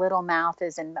baby. Her little mouth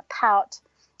is in a pout,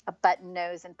 a button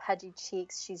nose, and pudgy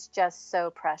cheeks. She's just so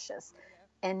precious.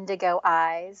 Indigo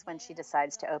eyes when she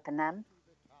decides to open them.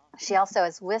 She also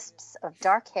has wisps of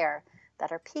dark hair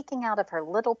that are peeking out of her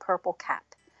little purple cap.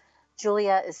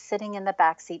 Julia is sitting in the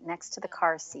back seat next to the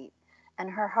car seat, and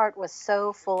her heart was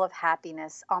so full of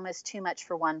happiness, almost too much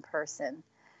for one person.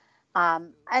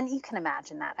 And you can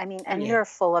imagine that. I mean, and you're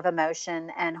full of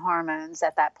emotion and hormones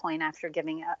at that point after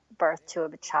giving birth to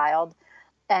a child.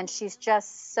 And she's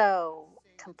just so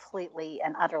completely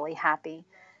and utterly happy.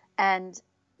 And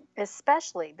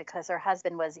especially because her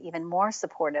husband was even more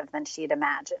supportive than she'd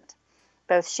imagined.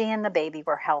 Both she and the baby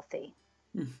were healthy.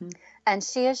 Mm-hmm. And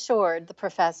she assured the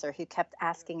professor, who kept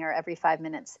asking her every 5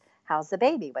 minutes, how's the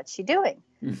baby? What's she doing?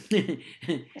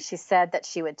 She said that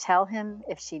she would tell him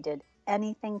if she did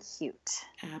anything cute.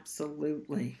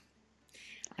 Absolutely.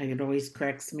 It always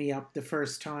cracks me up the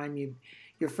first time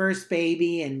your first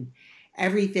baby, and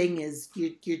everything is,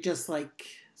 you're just like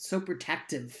so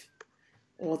protective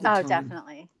all the time. Oh,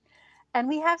 definitely. And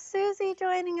we have Susie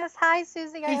joining us. Hi,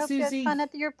 Susie. I hope you had fun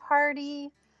at your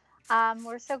party.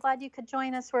 We're so glad you could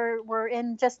join us. We're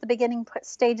in just the beginning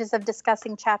stages of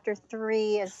discussing chapter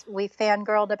 3 as we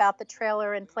fangirled about the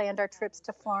trailer and planned our trips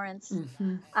to Florence.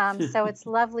 Mm-hmm. So it's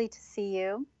lovely to see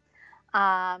you.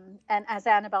 And as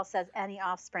Annabelle says, any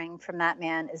offspring from that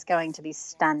man is going to be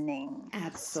stunning.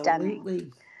 Absolutely.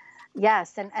 Stunning.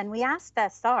 Yes. And we asked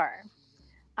SR,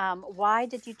 why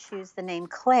did you choose the name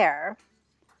Claire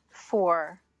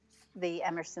for the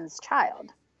Emerson's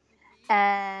child?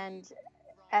 And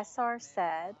SR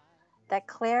said that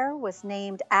Claire was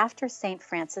named after St.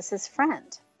 Francis's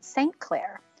friend, St.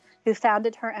 Clare, who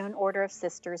founded her own order of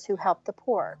sisters who helped the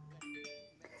poor.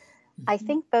 I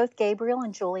think both Gabriel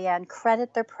and Julianne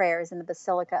credit their prayers in the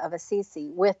Basilica of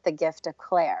Assisi with the gift of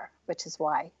Clare, which is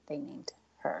why they named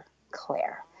her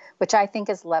Clare, which I think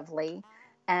is lovely.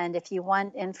 And if you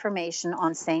want information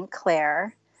on St.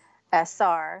 Clare,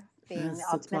 SR, being the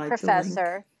ultimate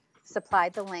professor,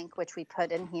 supplied the link, which we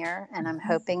put in here, and I'm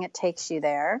hoping it takes you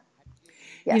there.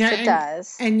 Yes, it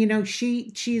does. And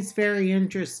she's very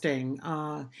interesting.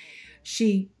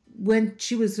 She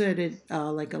was at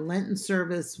like a Lenten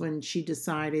service when she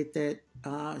decided that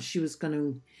she was going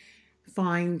to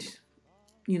find,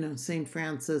 St.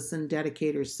 Francis and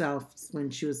dedicate herself when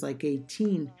she was like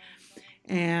 18.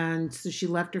 And so she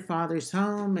left her father's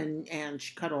home and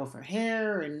she cut off her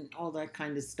hair and all that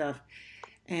kind of stuff.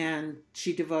 And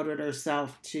she devoted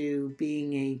herself to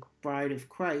being a bride of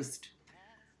Christ,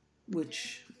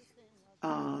 which,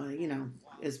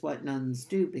 is what nuns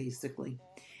do, basically.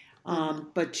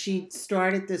 But she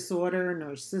started this order, and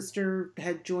her sister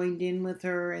had joined in with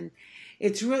her, and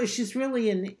she's really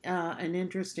an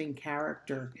interesting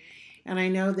character. And I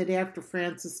know that after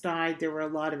Francis died, there were a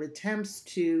lot of attempts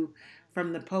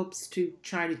from the popes to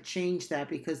try to change that,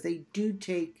 because they do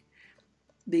take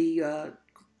the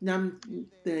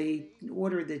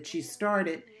order that she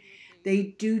started. They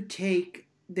do take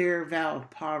their vow of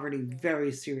poverty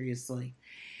very seriously,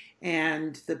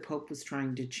 and the Pope was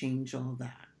trying to change all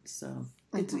that. So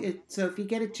so if you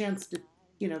get a chance to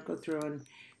go through and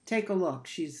take a look,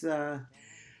 she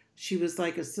was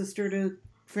like a sister to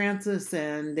Francis,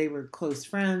 and they were close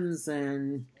friends,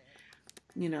 and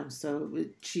so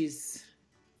she's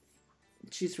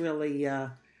really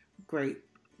great.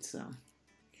 So.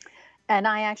 And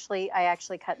I actually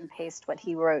cut and paste what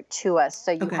he wrote to us,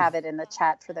 so you have it in the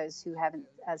chat for those who haven't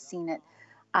seen it.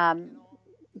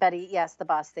 Betty, yes, the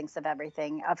boss thinks of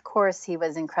everything. Of course, he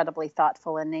was incredibly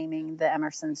thoughtful in naming the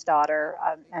Emerson's daughter.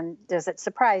 And does it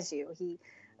surprise you? He,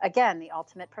 again, the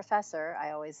ultimate professor,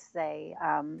 I always say.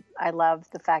 I love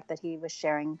the fact that he was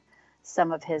sharing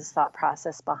some of his thought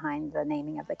process behind the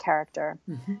naming of the character.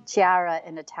 Mm-hmm. Chiara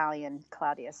in Italian,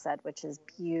 Claudia said, which is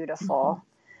beautiful.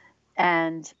 Mm-hmm.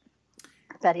 And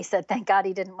Betty said, thank God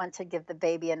he didn't want to give the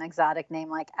baby an exotic name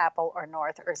like Apple or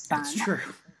North or Sun. That's true.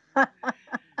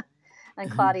 And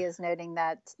Claudia is noting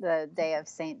that the day of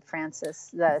St.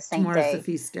 Francis, the saint tomorrow's day, the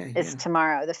feast day, is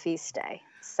tomorrow, the feast day.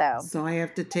 So I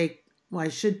have to take,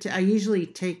 I usually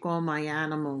take all my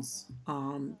animals.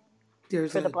 For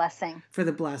the blessing. For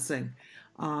the blessing.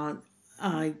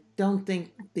 I don't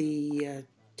think the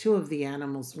two of the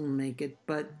animals will make it,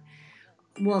 but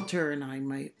Walter and I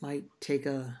might take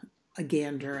a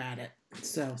gander at it.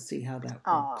 So see how that works.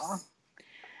 Aww.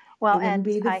 Well, and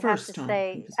I have to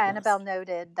say, Annabelle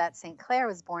noted that St. Clare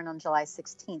was born on July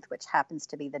 16th, which happens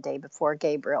to be the day before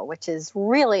Gabriel, which is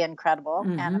really incredible,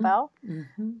 mm-hmm. Annabelle.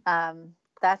 Mm-hmm.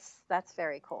 That's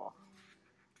very cool.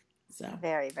 So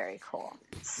very, very cool.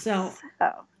 So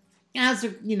as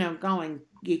going,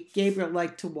 Gabriel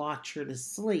liked to watch her to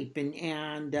sleep,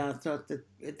 and thought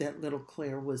that little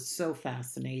Clare was so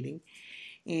fascinating.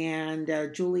 And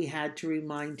Julie had to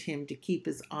remind him to keep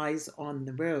his eyes on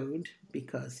the road,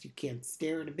 because you can't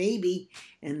stare at a baby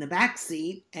in the back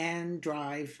seat and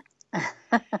drive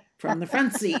from the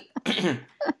front seat.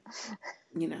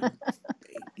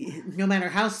 No matter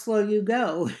how slow you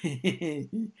go,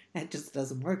 that just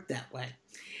doesn't work that way.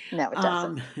 No, it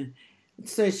doesn't.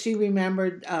 So she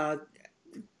remembered,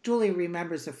 Julie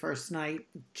remembers the first night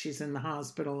she's in the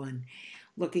hospital and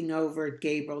looking over at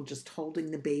Gabriel, just holding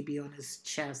the baby on his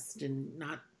chest and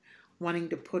not wanting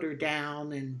to put her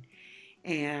down.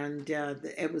 And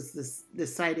it was the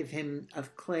sight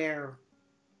of Clare,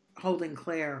 holding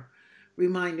Clare,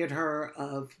 reminded her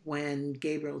of when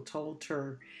Gabriel told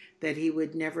her that he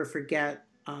would never forget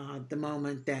the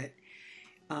moment that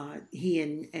he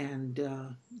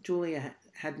and Julia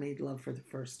had made love for the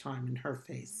first time in her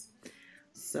face.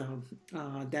 So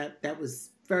that was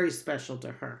very special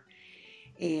to her.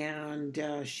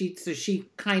 And she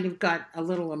kind of got a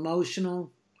little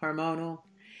hormonal,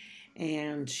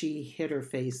 and she hid her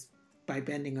face by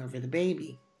bending over the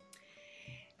baby.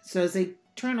 So as they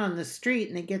turn on the street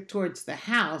and they get towards the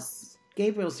house,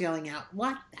 Gabriel's yelling out,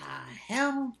 "What the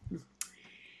hell?"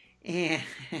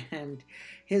 And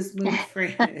his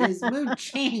mood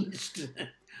changed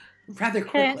rather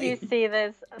quickly. Can't you see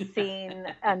this scene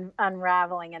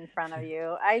unraveling in front of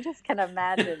you? I just can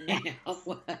imagine.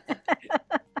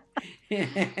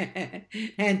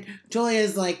 And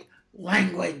Julia's like,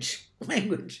 language,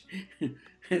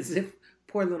 as if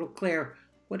poor little Clare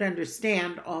would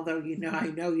understand, although I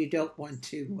know you don't want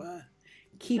to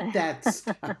keep that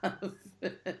stuff.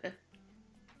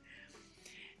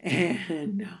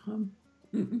 And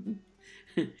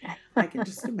I can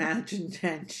just imagine.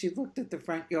 And she looked at the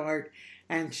front yard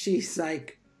and she's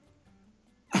like,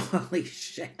 holy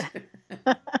shit.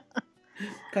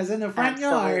 Because in the front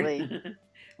yard,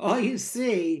 all you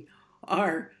see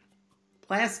are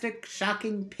plastic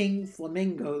shocking pink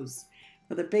flamingos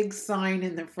with a big sign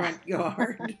in the front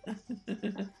yard.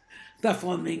 The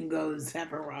flamingos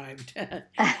have arrived.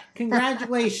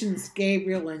 Congratulations,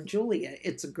 Gabriel and Julia.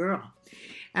 It's a girl.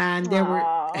 And there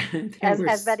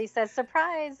as Betty says,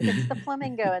 surprise, it's the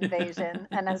flamingo invasion.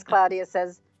 And as Claudia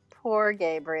says, poor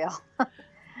Gabriel.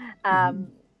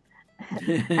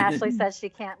 Ashley says she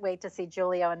can't wait to see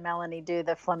Julio and Melanie do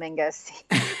the flamingo scene.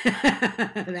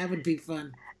 That would be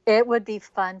fun. It would be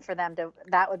fun for them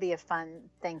that would be a fun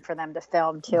thing for them to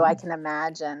film too, I can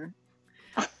imagine.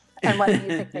 And what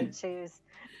music they choose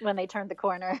when they turn the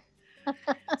corner.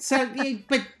 So,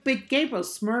 but Gabriel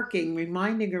smirking,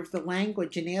 reminding her of the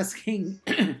language and asking,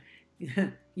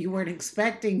 you weren't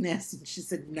expecting this? And she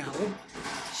said no.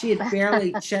 She had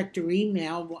barely checked her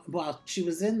email while she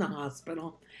was in the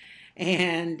hospital.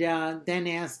 And then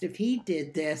asked if he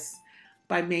did this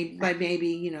by maybe,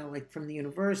 like from the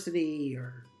university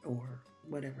or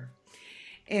whatever.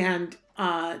 And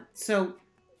so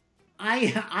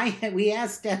we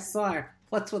asked SR,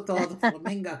 what's with all the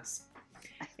flamingos?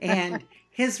 And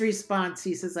his response,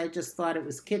 he says, I just thought it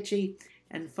was kitschy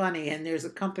and funny. And there's a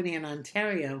company in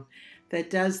Ontario that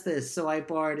does this. So I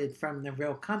borrowed it from the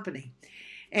real company.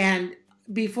 And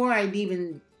before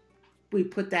we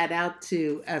put that out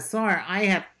to SR, I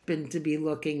happened to be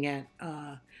looking at,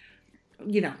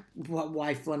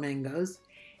 why flamingos.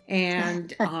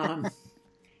 And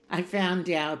I found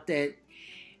out that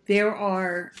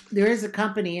there is a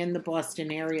company in the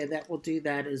Boston area that will do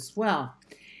that as well.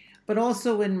 But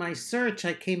also in my search,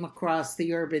 I came across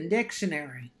the Urban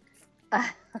Dictionary.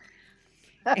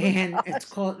 And it's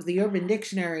called, the Urban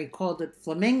Dictionary called it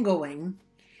flamingoing.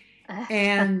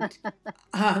 And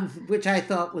which I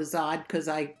thought was odd because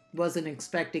I wasn't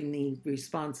expecting the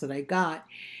response that I got.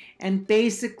 And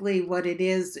basically what it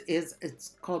is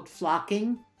it's called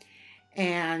flocking.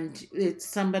 And it's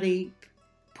somebody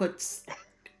puts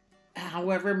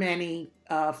however many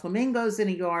flamingos in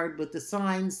a yard with the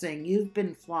sign saying you've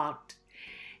been flocked,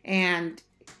 and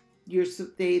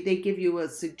they give you a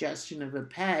suggestion of a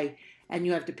pay, and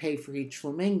you have to pay for each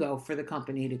flamingo for the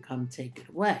company to come take it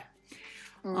away.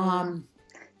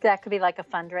 That could be like a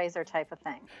fundraiser type of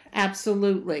thing.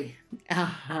 Absolutely.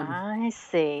 I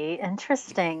see.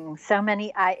 Interesting. So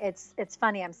many. It's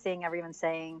funny. I'm seeing everyone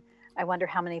saying, I wonder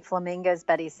how many flamingos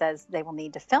Betty says they will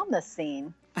need to film this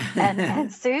scene.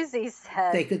 And Susie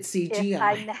said they could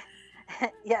CGI.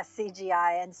 Yes,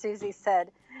 CGI. And Susie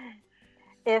said,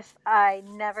 if I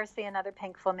never see another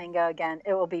pink flamingo again,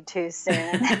 it will be too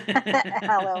soon.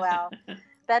 LOL.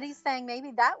 Betty's saying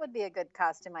maybe that would be a good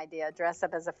costume idea. Dress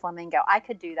up as a flamingo. I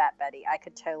could do that, Betty. I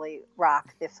could totally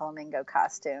rock the flamingo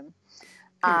costume.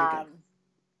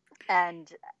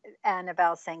 And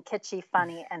Annabelle saying kitschy,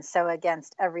 funny, and so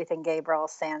against everything Gabriel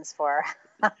stands for.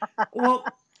 Well,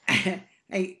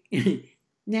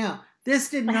 now this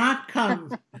did not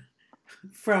come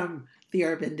from the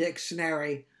Urban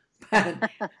Dictionary, but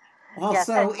also yes,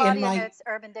 and Claudia notes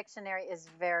Urban Dictionary is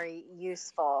very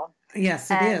useful.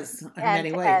 Yes, it is in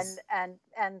many ways. And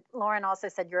Lauren also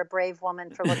said you're a brave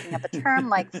woman for looking up a term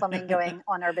like flamingoing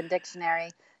on Urban Dictionary.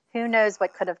 Who knows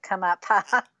what could have come up?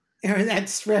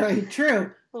 That's very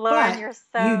true. Lauren,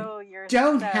 but you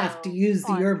don't have to use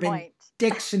the Urban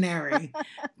Dictionary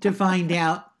to find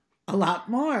out a lot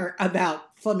more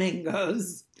about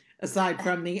flamingos, aside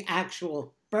from the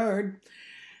actual bird.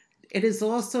 It is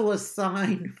also a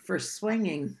sign for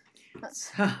swinging.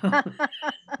 So I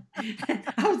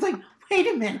was like, wait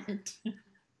a minute.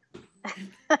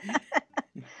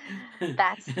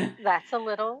 That's a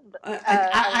little,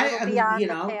 beyond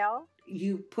the pale.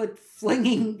 You put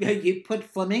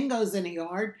flamingos in a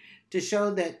yard to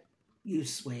show that you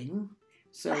swing,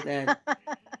 so that.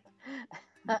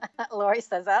 Lori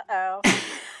says, "Uh-oh."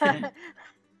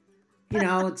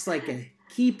 It's like a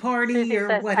key party Susie or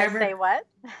says, whatever. I say what?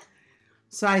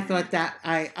 So I thought that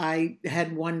I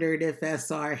had wondered if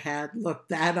SR had looked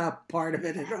that up part of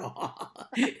it at all.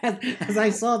 As I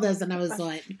saw this, and I was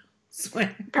like, swing.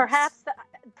 Perhaps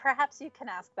you can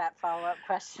ask that follow-up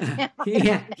question.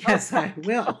 Yes, I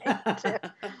will.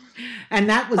 And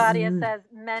that was Claudia says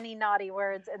many naughty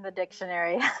words in the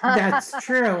dictionary. That's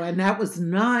true, and that was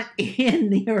not in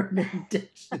the Urban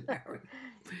Dictionary.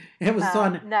 It was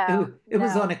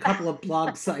was on a couple of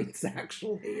blog sites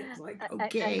actually. It's like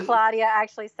okay. And Claudia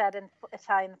actually said in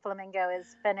Italian flamingo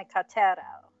is fenicatero.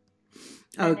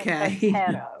 Okay.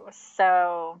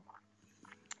 So.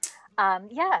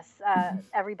 Yes,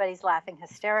 everybody's laughing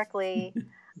hysterically.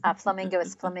 Flamingo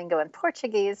is flamingo in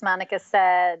Portuguese. Monica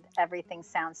said, everything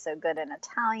sounds so good in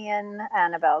Italian.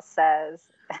 Annabelle says,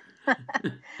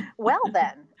 well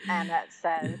then, Annette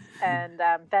says. And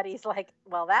Betty's like,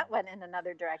 well, that went in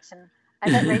another direction. I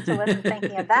bet Rachel wasn't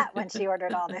thinking of that when she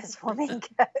ordered all those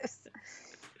flamingos.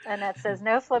 Annette says,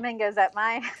 no flamingos at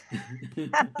my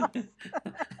house.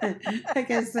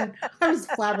 Like I said, I was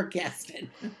flabbergasted.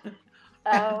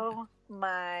 Oh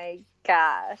my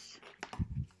gosh.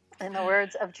 In the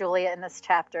words of Julia in this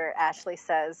chapter, Ashley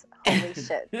says, holy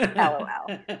shit, LOL.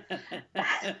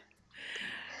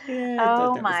 Yeah,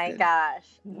 Oh my gosh.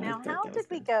 Now, how did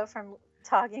we go from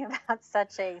talking about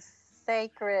such a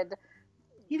sacred,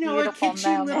 you know, a beautiful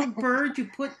kitschy little moment bird you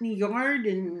put in the yard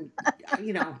and,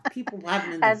 you know, people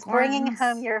having in the as bringing gardens.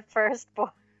 home your firstborn?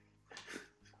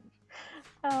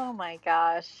 Oh my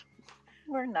gosh.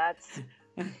 We're nuts.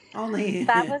 Only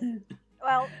That was,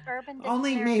 well, Urban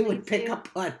only Dictionary me would leads pick you- up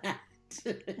on that.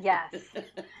 Yes.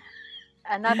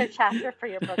 Another chapter for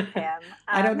your book, Pam.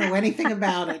 I don't know anything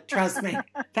about it. Trust me.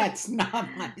 That's not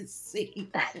my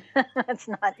scene. That's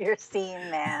not your scene,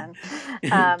 man.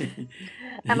 And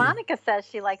Monica says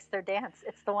she likes their dance.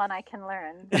 It's the one I can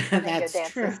learn. The flamingo That's dance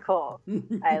true. is cool.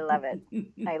 I love it.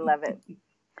 I love it.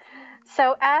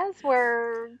 So as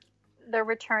they're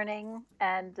returning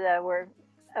and we're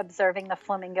observing the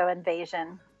flamingo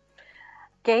invasion,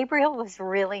 Gabriel was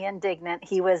really indignant.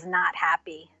 He was not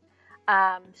happy.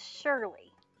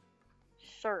 Surely,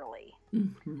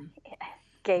 Mhm.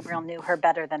 Gabriel knew her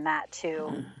better than that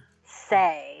to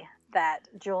say that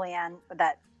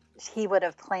that he would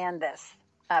have planned this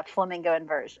flamingo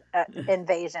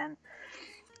invasion,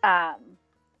 and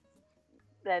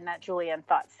that Julian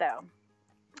thought so.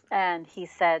 And he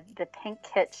said the pink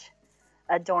kitsch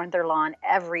adorned their lawn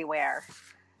everywhere.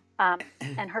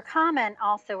 And her comment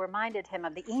also reminded him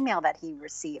of the email that he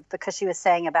received, because she was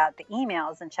saying about the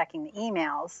emails and checking the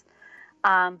emails.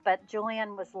 But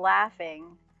Julian was laughing,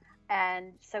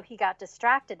 and so he got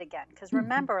distracted again. Because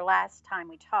remember, last time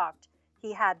we talked,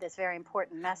 he had this very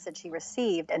important message he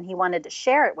received, and he wanted to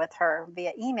share it with her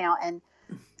via email and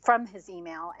from his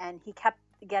email, and he kept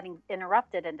getting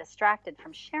interrupted and distracted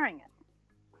from sharing it.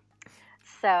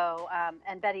 So,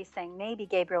 and Betty's saying maybe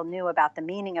Gabriel knew about the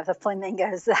meaning of the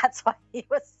flamingos. That's why he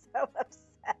was so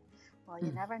upset. Well,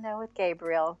 you never know with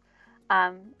Gabriel.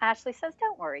 Ashley says,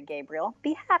 don't worry, Gabriel.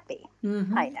 Be happy.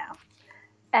 Mhm. I know.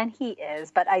 And he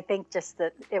is, but I think just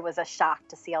that it was a shock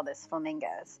to see all those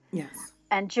flamingos. Yes.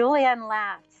 And Julianne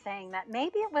laughed, saying that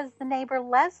maybe it was the neighbor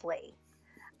Leslie.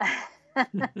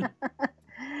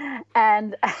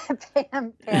 And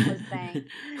Pam was saying,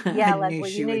 yeah, I knew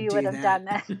Leslie, she you knew you do would have done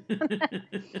that.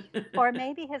 Or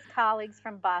maybe his colleagues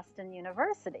from Boston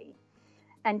University.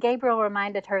 And Gabriel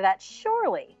reminded her that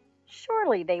surely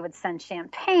they would send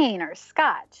champagne or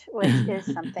scotch, which is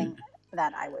something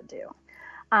that I would do.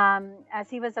 As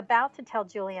he was about to tell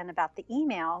Julian about the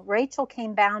email, Rachel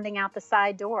came bounding out the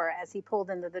side door as he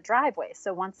pulled into the driveway.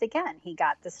 So once again, he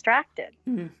got distracted.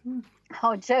 Mhm.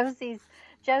 Oh,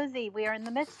 Josie, we are in the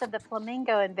midst of the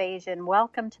flamingo invasion.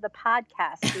 Welcome to the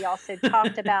podcast. We also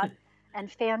talked about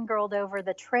and fangirled over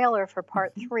the trailer for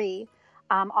part 3.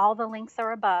 All the links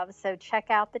are above, so check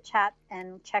out the chat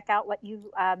and check out what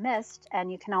you missed,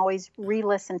 and you can always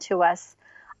re-listen to us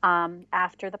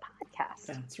after the podcast.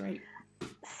 That's right.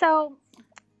 So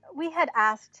we had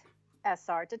asked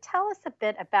SR to tell us a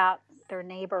bit about their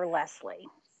neighbor, Leslie.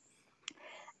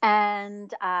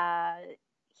 And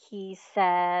he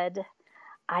said,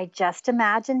 I just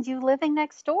imagined you living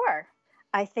next door.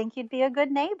 I think you'd be a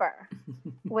good neighbor,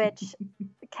 which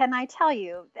can I tell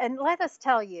you, and let us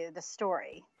tell you the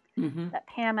story that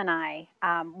Pam and I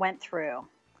went through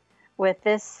with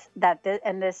this,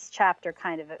 and this chapter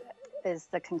kind of is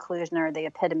the conclusion or the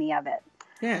epitome of it.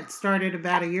 Yeah, it started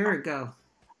about a year ago.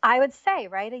 I would say,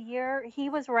 right? A year he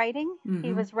was writing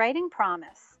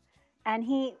Promise. And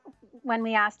when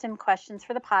we asked him questions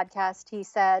for the podcast, he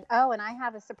said, oh, and I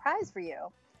have a surprise for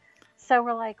you. So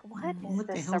we're like, what is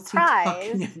this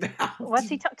surprise? What's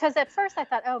he talking? Because at first I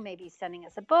thought, oh, maybe he's sending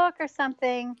us a book or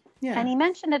something. Yeah. And he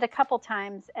mentioned it a couple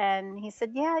times, and he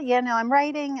said, yeah, no, I'm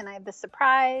writing, and I have this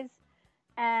surprise.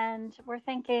 And we're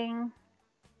thinking,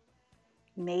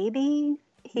 maybe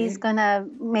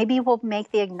maybe we'll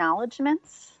make the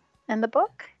acknowledgments in the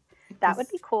book. That would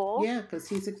be cool. Yeah, because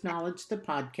he's acknowledged the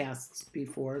podcasts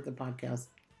before, the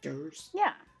podcasters.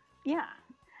 Yeah.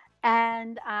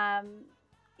 And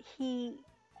he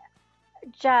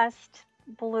just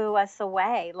blew us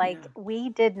away. Like, we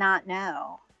did not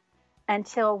know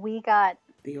until we got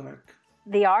the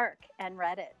arc and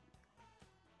read it.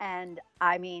 And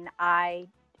I mean,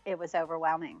 it was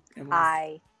overwhelming. It was.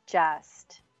 I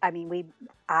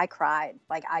cried.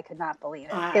 Like, I could not believe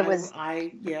it. I, It was,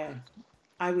 yeah,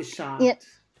 I was shocked.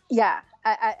 yeah.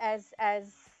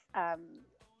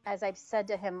 As I've said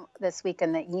to him this week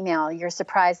in the email, your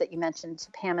surprise that you mentioned to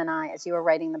Pam and I as you were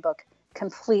writing the book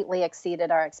completely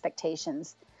exceeded our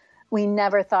expectations. We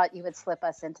never thought you would slip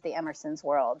us into the Emerson's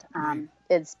world. Right.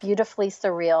 It's beautifully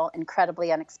surreal,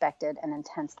 incredibly unexpected, and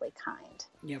intensely kind.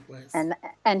 Yeah, it was.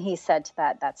 And he said to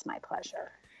that, "That's my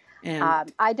pleasure."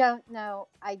 And I don't know.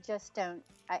 I just don't.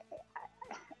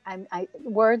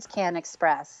 Words can't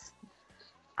express.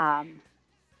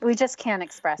 We just can't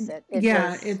express it.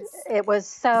 It was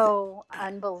so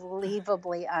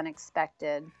unbelievably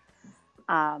unexpected.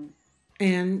 And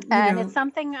it's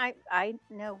something I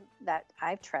know that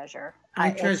I treasure.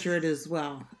 I treasure it as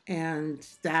well. And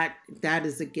that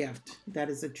is a gift. That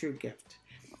is a true gift.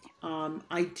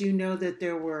 I do know that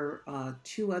there were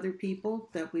 2 other people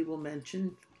that we will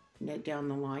mention down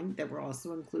the line that were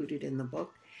also included in the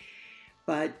book.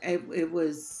 But it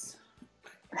was...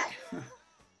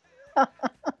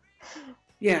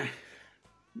 yeah.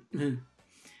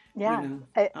 Yeah.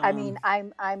 I mean,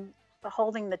 I'm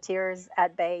holding the tears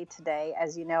at bay today.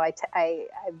 As you know, I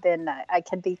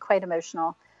can be quite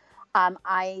emotional.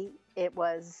 It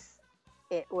was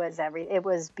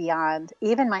beyond.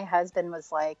 Even my husband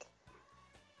was like,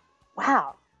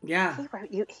 "Wow, yeah, he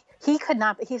wrote you." He could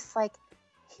not. He's like,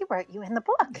 "He wrote you in the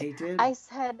book." He did. I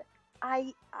said,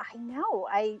 "I know.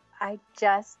 I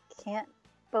just can't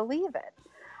believe it."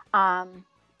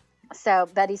 So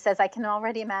Betty says, I can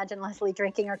already imagine Leslie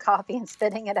drinking her coffee and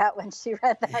spitting it out when she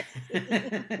read that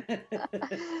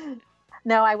scene.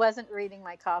 No, I wasn't reading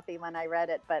my coffee when I read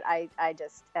it, but I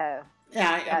just,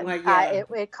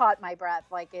 it caught my breath.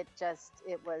 Like, it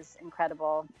was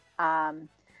incredible. And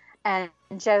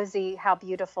Josie, how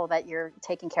beautiful that you're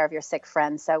taking care of your sick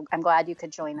friend. So I'm glad you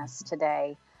could join us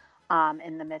today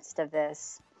in the midst of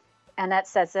this. Annette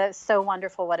says, it's so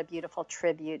wonderful. What a beautiful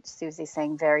tribute. Susie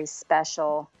saying, very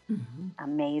special. Mm-hmm.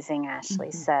 Amazing,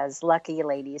 Ashley says. Lucky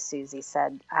lady, Susie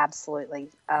said. Absolutely.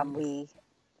 We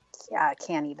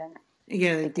can't even.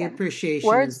 Yeah, begin. The appreciation.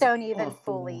 Words don't even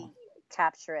fully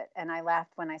capture it. And I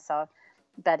laughed when I saw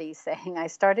Betty saying, I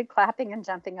started clapping and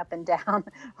jumping up and down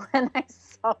when I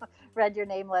read your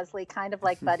name, Leslie, kind of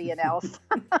like Buddy and Elf.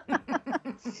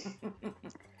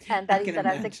 And Betty said,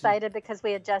 I was excited because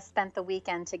we had just spent the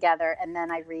weekend together, and then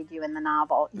I read you in the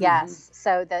novel. Mm-hmm. Yes.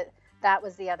 So that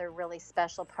was the other really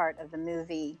special part of the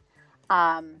movie,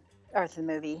 set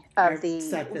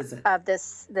visit. Of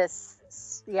this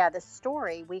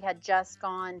story. We had just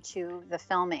gone to the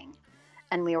filming,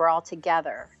 and we were all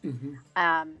together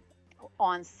on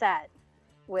set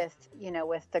with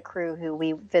the crew who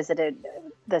we visited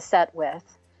the set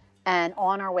with, and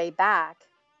on our way back,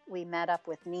 we met up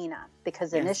with Nina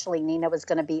because initially Nina was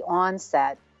going to be on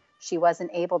set. She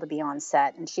wasn't able to be on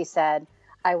set. And she said,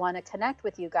 I want to connect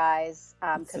with you guys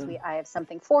because I have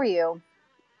something for you.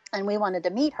 And we wanted to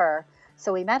meet her.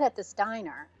 So we met at this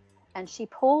diner, and she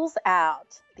pulls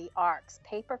out the ARCs,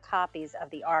 paper copies of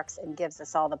the ARCs, and gives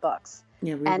us all the books.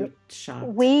 Yeah, were shocked.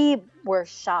 We were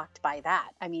shocked by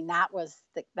that. I mean, that was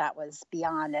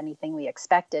beyond anything we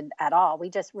expected at all.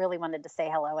 We just really wanted to say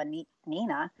hello and meet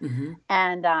Nina. Mm-hmm.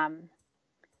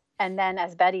 And then,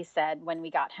 as Betty said, when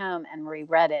we got home and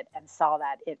reread it and saw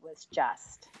that, it was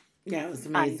just it was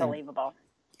amazing. Unbelievable.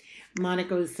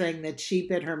 Monica was saying that she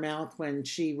bit her mouth when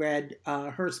she read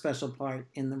her special part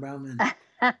in the Roman.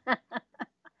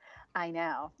 I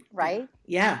know, right?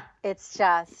 Yeah. It's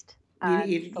just...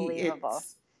 unbelievable.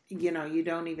 You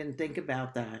don't even think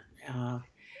about that.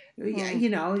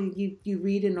 You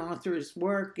read an author's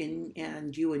work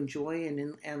and you enjoy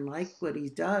and like what he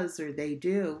does or they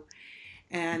do.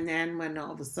 And then when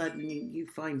all of a sudden you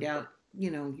find out,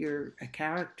 you're a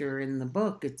character in the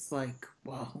book, it's like,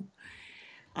 whoa,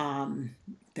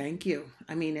 thank you.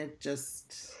 I mean, it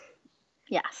just...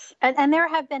 Yes. And there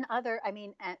have been other,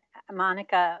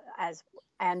 Monica as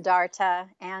Andarta,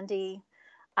 Andy,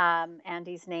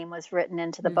 Andy's name was written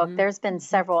into the book. There's been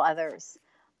several others.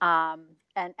 And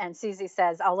Susie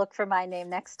says, I'll look for my name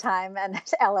next time. And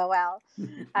that's LOL.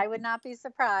 I would not be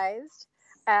surprised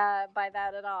by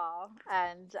that at all.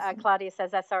 And Claudia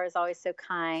says, SR is always so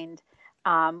kind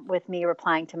with me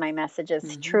replying to my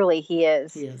messages. Truly, he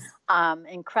is. He is.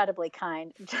 Incredibly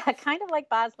kind. Kind of like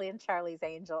Bosley and Charlie's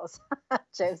Angels.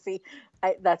 Josie,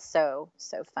 that's so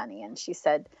funny. And she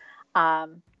said,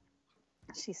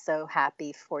 she's so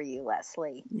happy for you,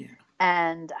 Leslie. Yeah.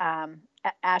 And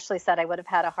Ashley said, I would have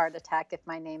had a heart attack if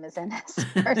my name is in his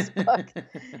first book.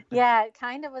 Yeah, it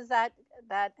kind of was that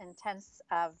intense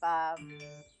of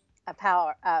a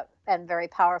power and very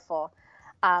powerful.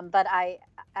 But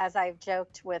as I've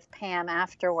joked with Pam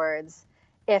afterwards,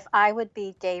 if I would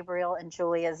be Gabriel and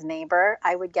Julia's neighbor,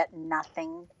 I would get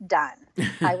nothing done.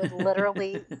 I would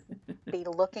literally be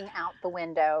looking out the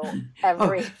window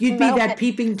every you'd be moment. that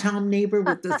peeping Tom neighbor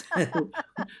with the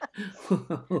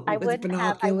I with wouldn't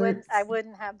have binoculars. I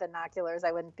wouldn't have binoculars.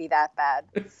 I wouldn't be that bad.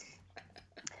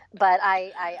 But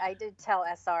I did tell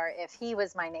SR if he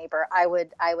was my neighbor, I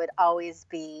would always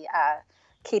be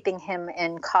keeping him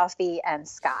in coffee and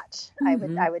scotch.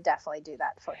 Mhm. I would definitely do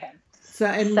that for him. So,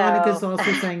 and So- Monica's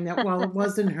also saying that while it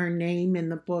wasn't her name in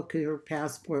the book, her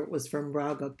passport was from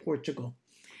Braga, Portugal,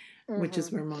 which is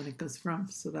Mhm. where Monica's from.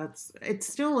 So it's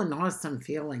still an awesome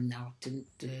feeling now to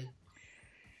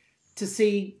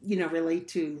see, relate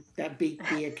to that, be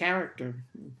a character.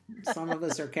 Some of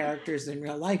us are characters in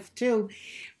real life too,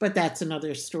 but that's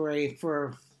another story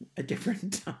for a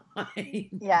different time.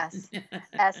 Yes.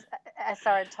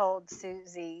 SR told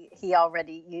Susie he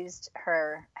already used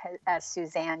her as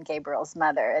Suzanne, Gabriel's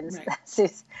mother. And Right.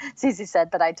 Susie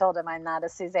said, but I told him I'm not a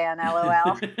Suzanne,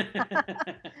 LOL.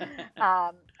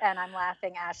 And I'm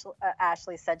laughing.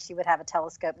 Ashley said she would have a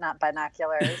telescope, not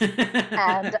binoculars.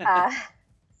 And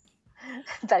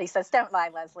Betty says, don't lie,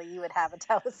 Leslie, you would have a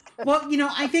telescope. Well,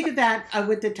 I think of that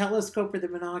with the telescope or the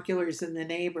binoculars and the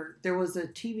neighbor. There was a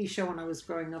TV show when I was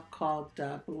growing up called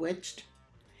Bewitched.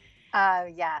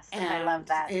 Yes, I love And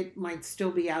that. it might still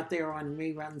be out there on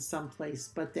reruns someplace,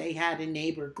 but they had a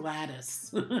neighbor, Gladys,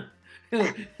 who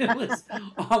was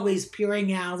always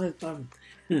peering out at them.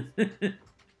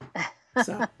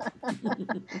 So,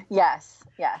 Yes.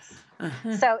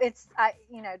 uh-huh. So it's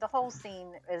the whole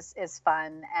scene is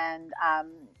fun, and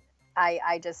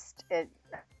I just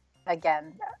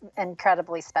again,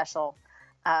 incredibly special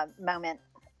moment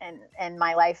in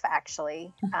my life,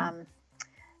 actually.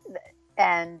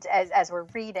 And as we're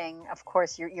reading, of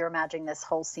course, you're imagining this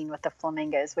whole scene with the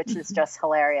flamingos, which is just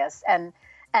hilarious and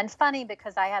funny,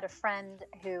 because I had a friend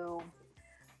who,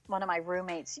 one of my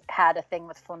roommates, had a thing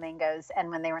with flamingos, and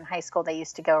when they were in high school, they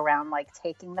used to go around like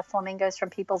taking the flamingos from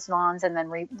people's lawns and then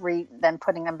then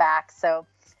putting them back. So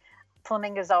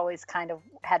flamingos always kind of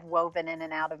had woven in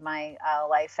and out of my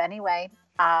life anyway.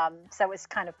 So it was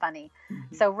kind of funny.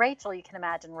 Mhm. So Rachel, you can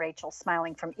imagine Rachel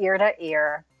smiling from ear to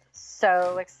ear,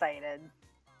 so excited.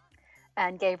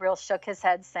 And Gabriel shook his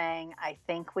head saying, I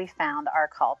think we found our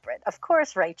culprit. Of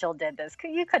course Rachel did this.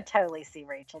 You could totally see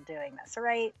Rachel doing this,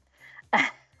 right?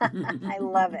 I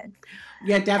love it.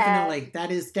 Yeah, definitely.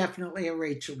 That is definitely a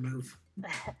Rachel move.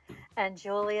 And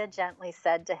Julia gently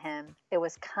said to him, it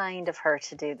was kind of her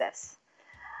to do this.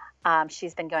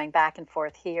 She's been going back and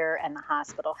forth here and the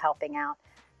hospital helping out.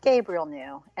 Gabriel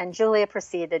knew, and Julia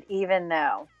proceeded, even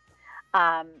though,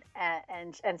 and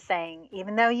saying,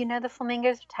 even though the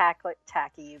flamingos are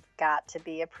tacky, you've got to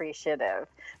be appreciative.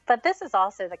 But this is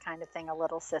also the kind of thing a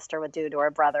little sister would do to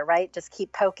her brother, right? Just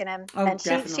keep poking him. Oh, And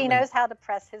definitely. she knows how to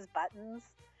press his buttons.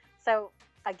 So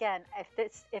again,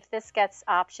 if this gets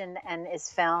optioned and is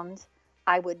filmed,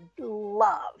 I would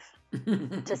love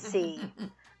to see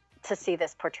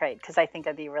this portrayed, because I think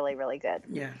it'd be really, really good.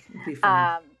 Yeah, it'd be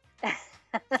fun.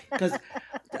 Because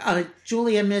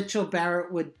Julia Mitchell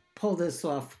Barrett would pull this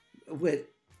off with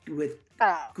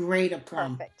Oh, great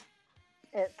aplomb.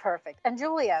 perfect. And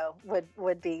Julio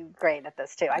would be great at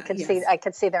this too. I could Yes.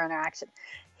 see their interaction.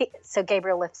 So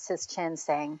Gabriel lifts his chin,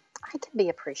 saying, I can be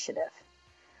appreciative.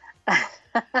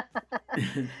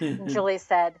 Julia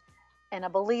said, in a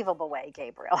believable way,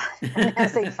 Gabriel. And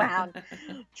as he frowned,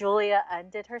 Julia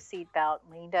undid her seatbelt,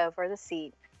 leaned over the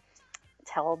seat,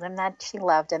 told him that she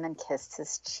loved him, and kissed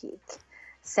his cheek,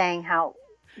 saying how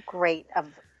great of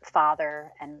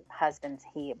father and husband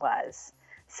he was.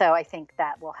 So I think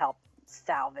that will help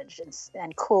salvage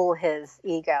and cool his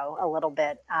ego a little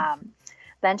bit.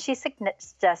 Then she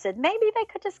suggested maybe they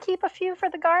could just keep a few for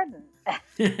the garden.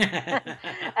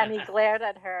 And he glared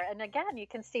at her. And again, you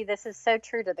can see this is so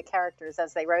true to the characters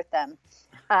as they wrote them.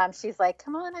 She's like,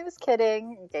 come on, I was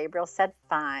kidding. And Gabriel said,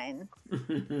 fine.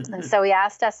 And so he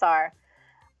asked SR,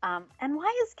 and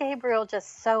why is Gabriel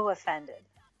just so offended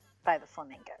by the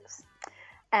flamingos?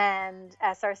 And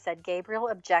SR said, Gabriel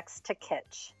objects to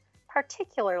kitsch,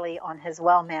 particularly on his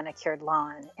well-manicured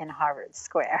lawn in Harvard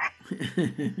Square.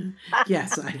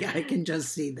 Yes, I can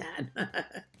just see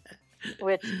that.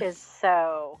 Which is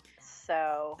so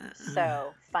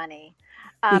funny.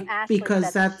 Ashley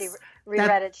Because said that she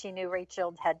reread it. She knew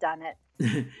Rachel had done it.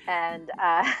 And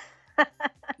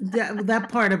that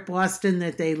part of Boston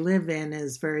that they live in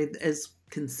is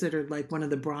considered like one of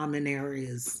the Brahmin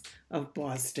areas of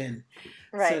Boston.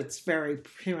 right. So it's very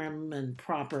prim and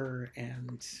proper,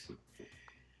 and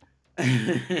Not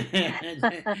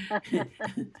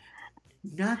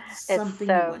It's something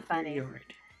you so want in funny. your yard.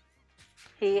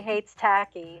 He hates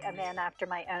tacky, a man after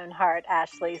my own heart,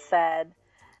 Ashley said.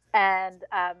 And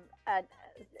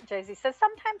Josie says,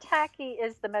 sometimes tacky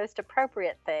is the most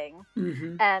appropriate thing.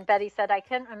 Hmm. And Betty said, I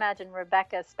couldn't imagine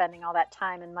Rebecca spending all that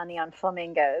time and money on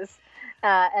flamingos.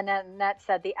 And then Annette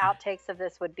said, the outtakes of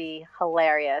this would be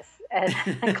hilarious. And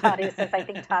Claudia says, I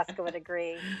think Tosca would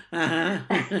agree.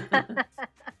 Uh-huh.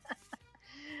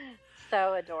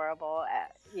 So adorable.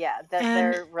 Yeah, And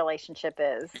their relationship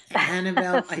is.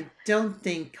 Annabelle, I don't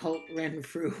think Holt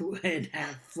Renfrew would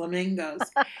have flamingos,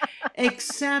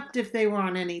 except if they were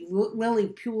on any Lily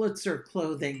Pulitzer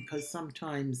clothing, because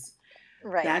sometimes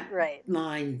Right, that right.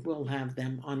 line will have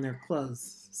them on their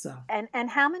clothes. So And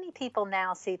how many people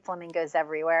now see flamingos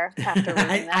everywhere after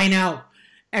reading I this? know,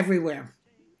 everywhere.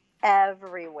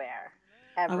 Everywhere.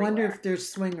 I wonder Everywhere. if they're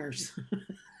swingers.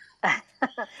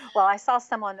 Well, I saw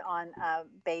someone on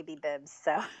baby bibs,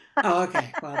 so Oh,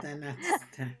 okay. Well, then that's.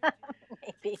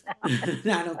 maybe I don't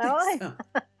think not. so.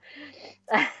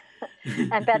 Oh.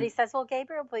 And Betty says, well,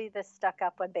 Gabriel will be this stuck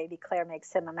up when baby Claire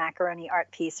makes him a macaroni art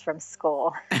piece from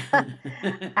school.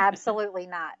 Absolutely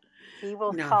not. He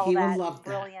will No, call he will that love that.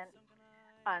 brilliant,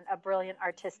 a brilliant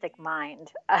artistic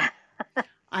mind.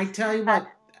 I tell you what,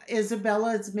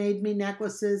 Isabella has made me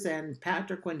necklaces, and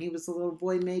Patrick, when he was a little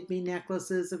boy, made me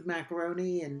necklaces of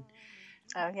macaroni and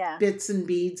Oh yeah. bits and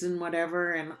beads and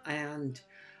whatever, and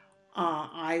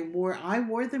I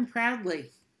wore them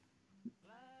proudly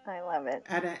I love it.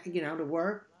 at to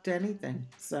work, to anything.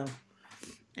 So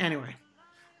anyway,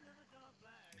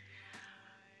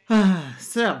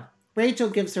 so Rachel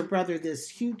gives her brother this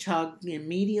huge hug. He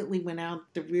immediately went out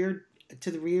the rear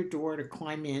door to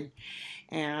climb in,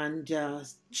 and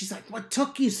she's like, "What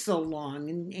took you so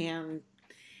long?" And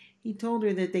he told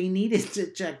her that they needed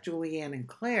to check Julianne and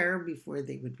Claire before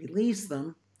they would release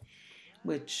them,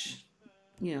 which,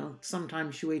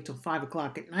 sometimes you wait till 5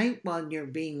 o'clock at night while you're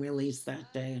being released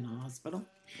that day in a hospital.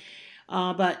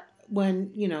 But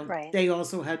when, Right. they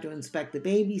also had to inspect the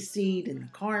baby seat and the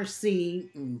car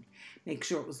seat and make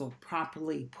sure it was all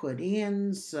properly put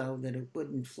in so that it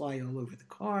wouldn't fly all over the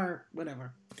car,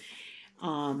 whatever.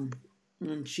 And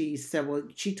she said, well,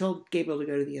 she told Gabriel to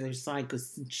go to the other side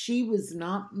because she was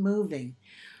not moving.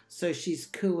 So she's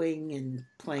cooing and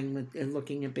playing with and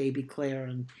looking at baby Claire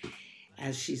and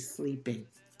as she's sleeping.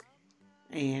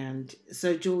 And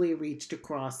so Julia reached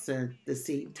across the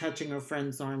seat, touching her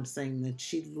friend's arm, saying that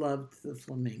she loved the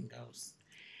flamingos.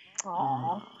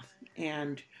 Aww.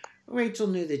 And Rachel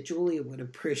knew that Julia would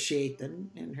appreciate them,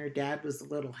 and her dad was a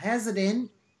little hesitant.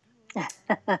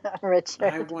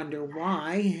 Richard. I wonder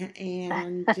why.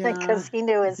 And because he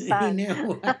knew his son. He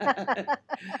knew.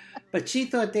 But she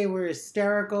thought they were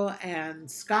hysterical, and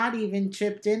Scott even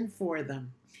chipped in for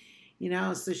them.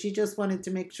 So she just wanted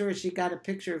to make sure she got a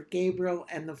picture of Gabriel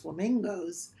and the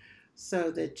flamingos so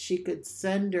that she could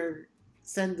send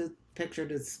the picture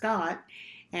to Scott,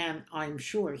 and I'm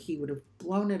sure he would have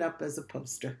blown it up as a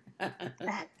poster.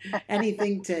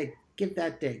 Anything to give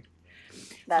that date.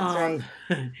 That's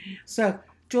right. So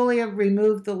Julia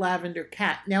removed the lavender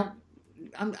cat. Now,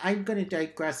 I'm going to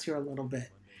digress here a little bit.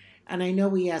 And I know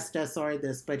we asked SR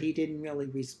this, but he didn't really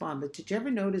respond. But did you ever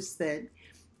notice that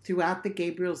throughout the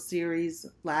Gabriel series,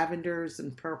 lavenders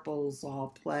and purples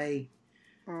all play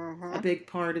a big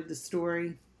part of the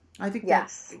story? I think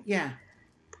yes. Yeah.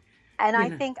 And I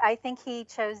think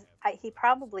he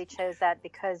probably chose that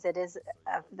because it is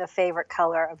the favorite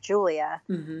color of Julia,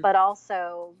 but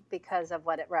also because of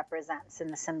what it represents in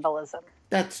the symbolism.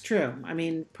 That's true. I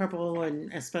mean, purple,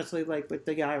 and especially like with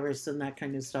the iris and that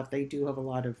kind of stuff, they do have a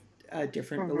lot of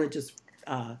different religious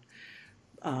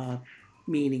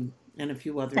meaning and a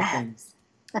few other things.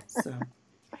 So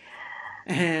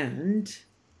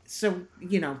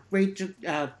Rachel,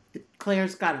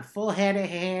 Claire's got a full head of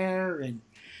hair, and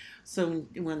so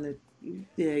when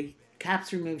the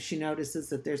cap's removed, she notices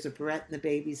that there's a barrette in the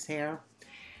baby's hair.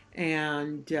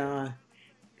 And,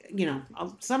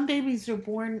 some babies are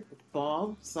born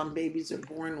bald. Some babies are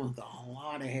born with a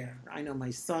lot of hair. I know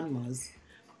my son was.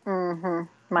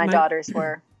 My daughters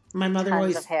were. My mother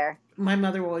tons of hair. My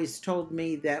mother always told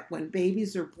me that when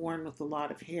babies are born with a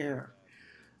lot of hair,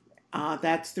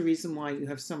 that's the reason why you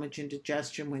have so much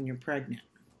indigestion when you're pregnant.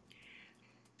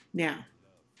 Now,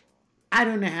 I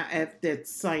don't know if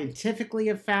that's scientifically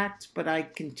a fact, but I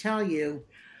can tell you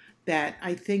that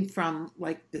I think from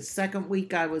like the second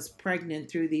week I was pregnant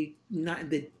through the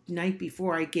night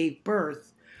before I gave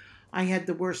birth, I had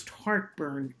the worst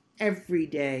heartburn every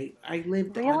day. I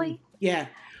lived Really?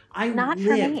 I Not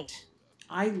for me.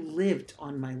 I lived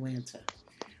on my Lanta.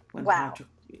 Wow.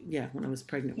 Yeah, when I was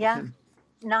pregnant with Yeah, him.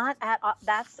 not at all.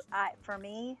 That's for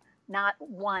me, not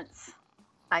once.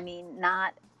 I mean,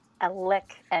 not a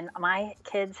lick. And my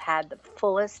kids had the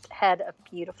fullest head of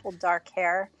beautiful dark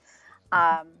hair.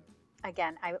 Um,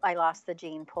 Again, I lost the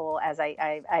gene pool, as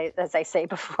I say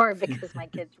before, because my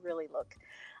kids really look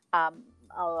um,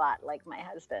 a lot like my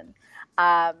husband.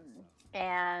 Um,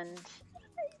 and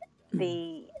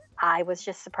the I was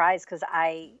just surprised because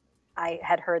I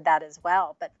had heard that as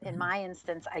well. But in my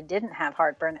instance, I didn't have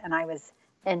heartburn, and I was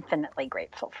infinitely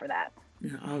grateful for that,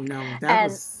 Yeah, oh no, and that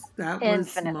was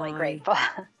infinitely my grateful.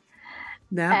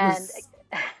 that and was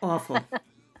awful.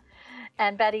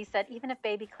 and Betty said, even if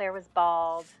baby Claire was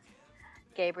bald,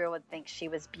 Gabriel would think she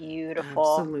was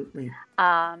beautiful. Absolutely.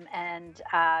 And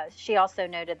she also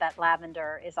noted that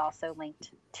lavender is also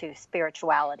linked to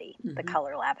spirituality, the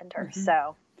color lavender.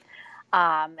 So,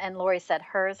 and Lori said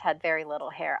hers had very little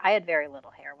hair. I had very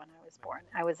little hair when I was born.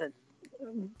 I was a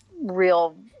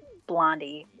real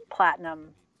blondie,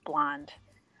 platinum blonde,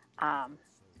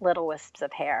 little wisps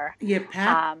of hair.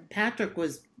 Yeah, Um, Patrick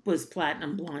was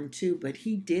platinum blonde too, but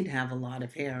he did have a lot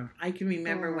of hair. I can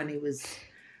remember when mm, he was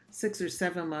 6 or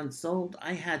 7 months old,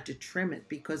 I had to trim it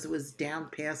because it was down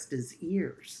past his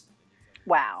ears.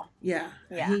 wow. Yeah,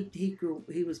 Yeah.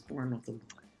 he was born with a lot.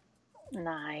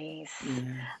 Nice.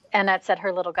 Yeah. Annette said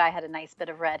her little guy had a nice bit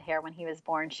of red hair when he was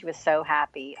born. She was so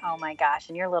happy. Oh my gosh.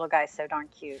 And your little guy's so darn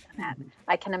cute, Annette.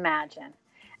 I can imagine.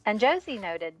 And Josie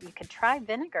noted you could try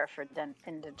vinegar for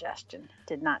indigestion.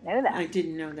 Did not know that. I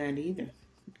didn't know that either.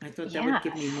 I thought that would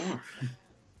give me Yes. more.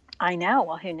 I know.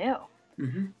 Well, who knew?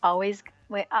 Always,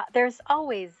 there's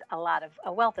always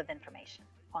a wealth of information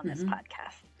on this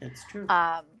podcast. That's true.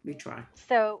 We try.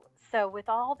 So with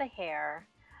all the hair,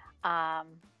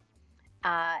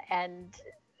 and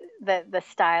the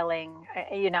styling,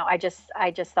 I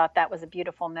just thought that was a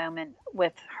beautiful moment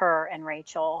with her and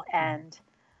Rachel, and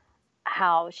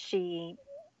how she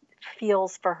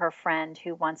feels for her friend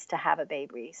who wants to have a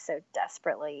baby so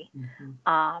desperately,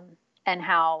 and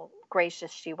how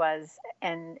gracious she was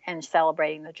and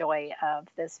celebrating the joy of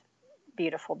this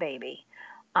beautiful baby.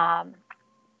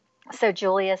 So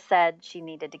Julia said she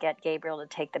needed to get Gabriel to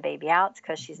take the baby out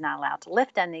because she's not allowed to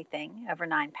lift anything over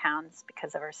 9 pounds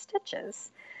because of her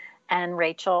stitches. And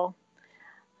Rachel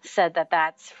said that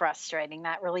that's frustrating.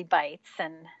 That really bites.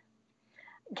 And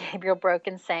Gabriel broke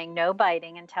in saying no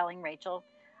biting and telling Rachel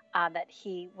that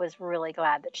he was really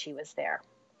glad that she was there.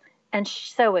 And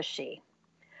so was she.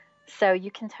 So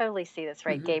you can totally see this,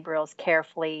 right? Gabriel's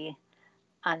carefully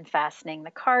unfastening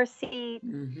the car seat,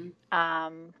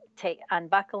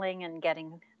 unbuckling and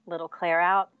getting little Claire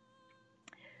out.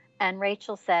 And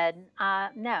Rachel said,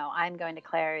 no, I'm going to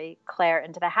Claire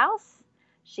into the house.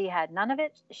 She had none of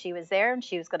it. She was there and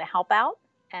she was going to help out.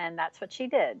 And that's what she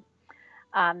did.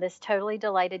 This totally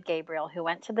delighted Gabriel, who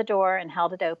went to the door and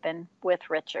held it open with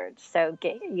Richard. So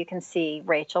you can see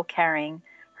Rachel carrying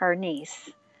her niece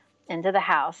into the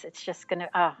house. It's just going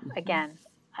to, again,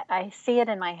 I see it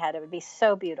in my head. It would be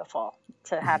so beautiful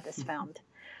to have this filmed.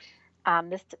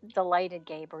 This delighted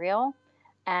Gabriel,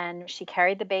 and she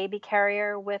carried the baby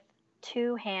carrier with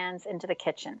 2 hands into the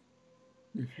kitchen.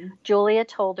 Julia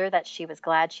told her that she was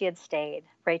glad she had stayed.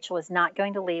 Rachel was not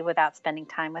going to leave without spending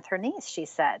time with her niece, she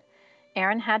said.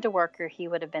 Aaron had to work or he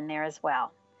would have been there as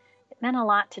well. It meant a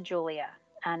lot to Julia,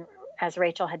 and as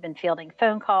Rachel had been fielding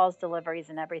phone calls, deliveries,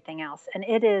 and everything else. And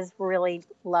it is really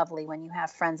lovely when you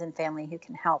have friends and family who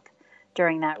can help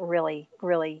during that really,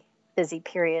 really busy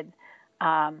period.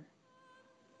 And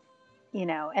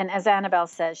as Annabelle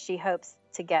says, she hopes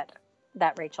to get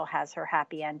that Rachel has her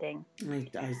happy ending. I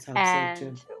hope and so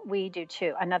too. We do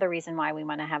too. Another reason why we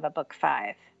want to have a book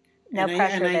 5. No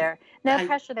pressure there. No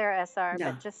pressure there, SR.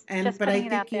 No. But just But I putting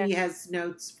it out think there. he has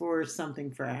notes for something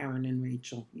for Aaron and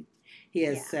Rachel. He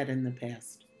has said in the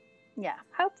past. Yeah,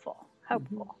 hopeful.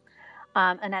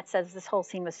 Annette says this whole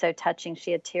scene was so touching.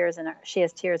 She has tears in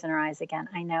her eyes again.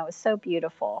 I know, it was so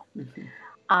beautiful.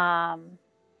 And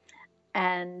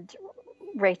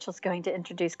Rachel's going to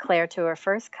introduce Claire to her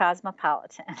first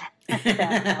cosmopolitan.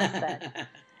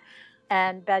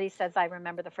 And Betty says, I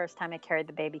remember the first time I carried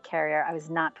the baby carrier. I was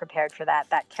not prepared for that.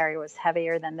 That carrier was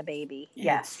heavier than the baby.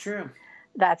 Yes, it's true.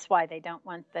 That's why they don't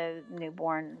want the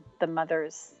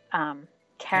mothers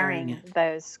carrying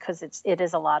those, because it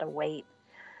is a lot of weight.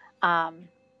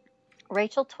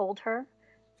 Rachel told her,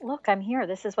 look, I'm here.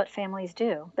 This is what families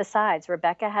do. Besides,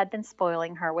 Rebecca had been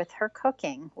spoiling her with her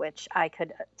cooking, which I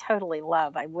could totally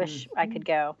love. I wish I could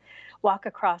go walk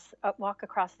across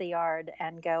the yard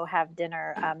and go have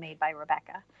dinner made by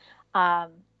Rebecca.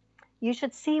 You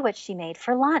should see what she made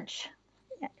for lunch,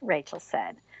 Rachel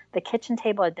said. The kitchen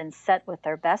table had been set with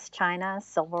their best china,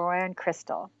 silverware, and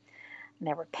crystal. And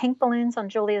there were pink balloons on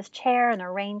Julia's chair, an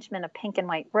arrangement of pink and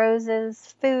white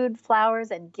roses, food,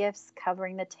 flowers, and gifts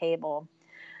covering the table.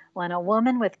 When a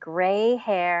woman with gray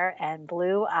hair and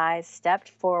blue eyes stepped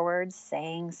forward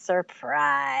saying,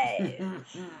 "Surprise."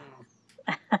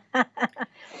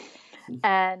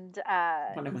 And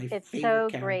One of my it's favorite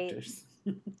so great. characters.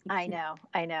 I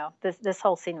know. This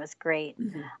whole scene was great.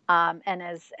 And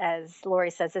as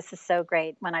Lori says, this is so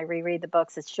great. When I reread the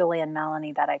books, it's Julia and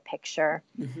Melanie that I picture.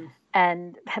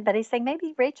 And Betty's saying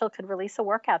maybe Rachel could release a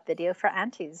workout video for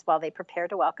aunties while they prepare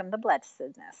to welcome the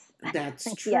blessedness.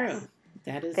 That's true. Yes.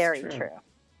 That is Very true.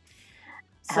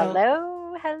 So,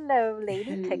 Hello,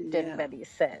 Lady Picton, Betty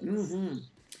says.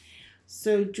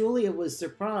 So Julia was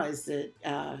surprised that,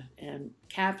 and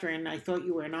Catherine, I thought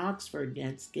you were in Oxford,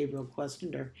 as Gabriel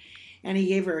questioned her. And he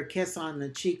gave her a kiss on the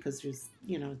cheek because it was,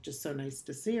 just so nice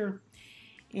to see her.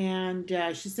 And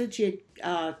she said she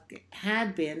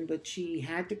had been, but she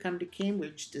had to come to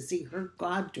Cambridge to see her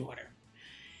goddaughter.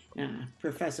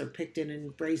 Professor Picton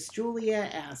embraced Julia,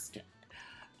 asked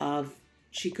if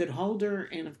she could hold her,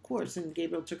 and of course, and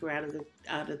Gabriel took her out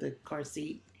of the car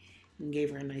seat and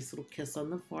gave her a nice little kiss on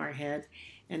the forehead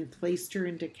and placed her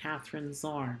into Catherine's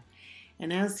arm.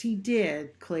 And as he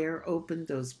did, Claire opened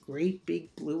those great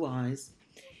big blue eyes.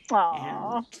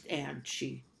 Aww. And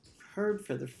she heard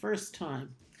for the first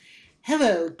time,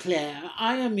 "Hello, Claire.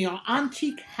 I am your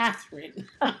Auntie Catherine."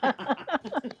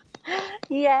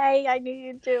 Yay, I knew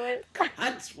you'd do it.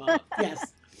 That's right,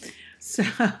 yes.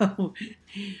 So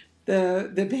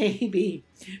the baby,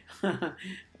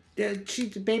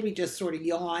 the baby just sort of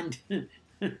yawned,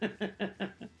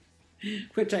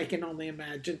 which I can only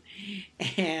imagine.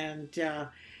 And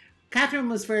Catherine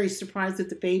was very surprised that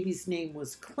the baby's name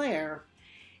was Claire,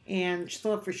 and she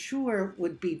thought for sure it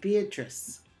would be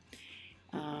Beatrice.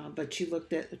 But she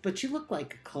looked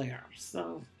like a Claire,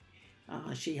 so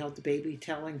she held the baby,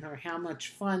 telling her how much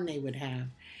fun they would have.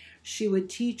 She would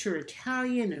teach her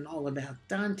Italian and all about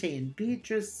Dante and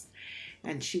Beatrice,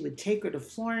 and she would take her to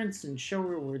Florence and show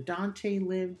her where Dante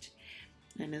lived.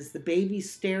 And as the baby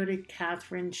stared at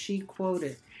Catherine, she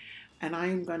quoted, and I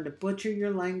am going to butcher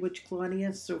your language,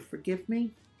 Claudia, so forgive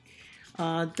me.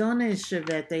 "Donne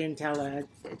scevete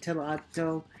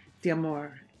intellato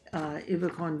d'amor, iva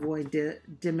con voi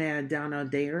de me dano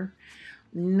dare,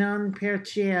 non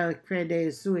percia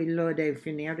crede sui lode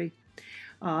fineri,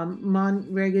 mon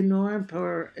reginor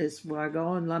per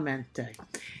eswargo and lamente."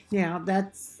 Now,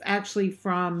 that's actually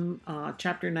from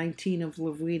chapter 19 of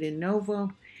La Vita Nova,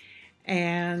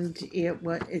 and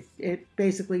it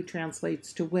basically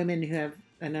translates to women who have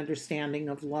an understanding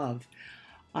of love.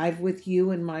 "I've with you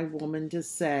and my woman to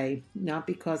say, not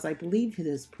because I believe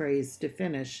his praise to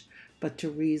finish, but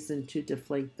to reason to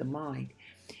deflate the mind."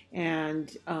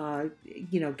 And,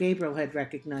 Gabriel had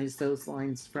recognized those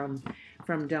lines from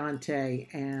Dante,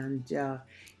 and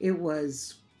it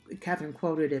was, Catherine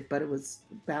quoted it, but it was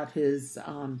about his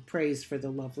praise for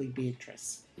the lovely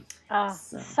Beatrice.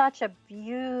 Such a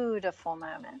beautiful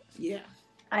moment. Yeah.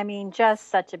 I mean, just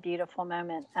such a beautiful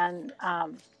moment. And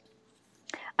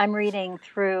I'm reading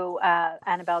through,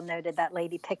 Annabelle noted that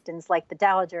Lady Picton's like the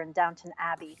Dowager in Downton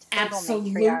Abbey. Total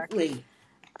matriarch. Absolutely.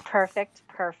 Perfect.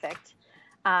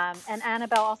 And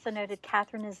Annabelle also noted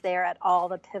Catherine is there at all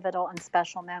the pivotal and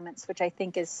special moments, which I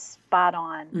think is spot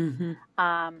on.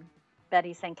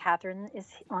 Betty saying Catherine is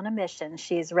on a mission.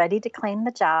 She is ready to claim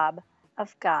the job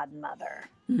of godmother.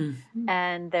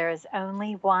 And there is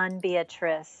only one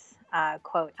Beatrice,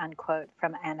 quote unquote,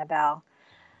 from Annabelle.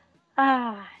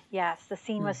 Yes, the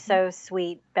scene was so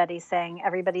sweet. Betty saying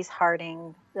everybody's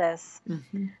hearting this.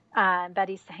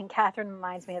 Betty saying Catherine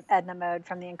reminds me of Edna Mode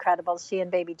from The Incredibles. She and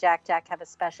baby Jack have a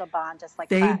special bond, just like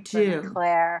Catherine and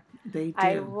Claire. They do.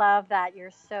 I love that.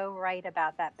 You're so right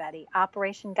about that, Betty.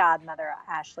 Operation Godmother,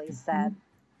 Ashley said.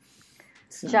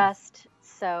 Just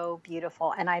so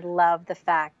beautiful. And I love the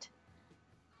fact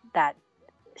that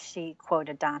she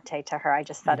quoted Dante to her. I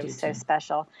just thought it was so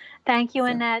special. Thank you,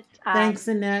 Annette. Thanks,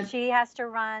 Annette. She has to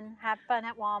run. Have fun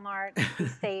at Walmart. Be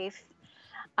safe.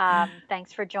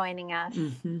 Thanks for joining us.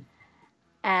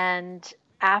 And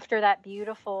after that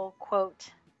beautiful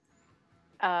quote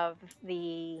of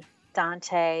the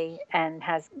Dante, and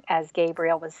as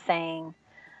Gabriel was saying,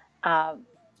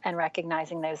 and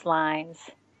recognizing those lines,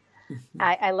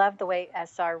 I love the way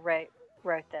SR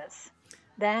wrote this.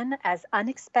 Then, as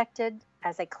unexpected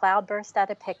as a cloudburst at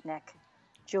a picnic,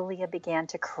 Julia began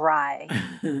to cry.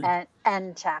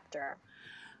 End chapter.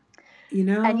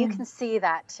 And you can see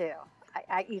that too.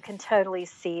 You can totally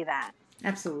see that.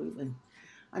 Absolutely.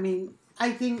 I mean,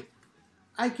 I think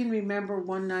I can remember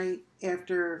one night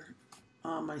after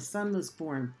my son was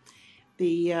born,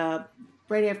 the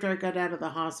right after I got out of the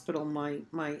hospital, my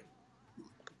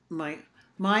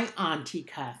my auntie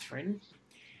Catherine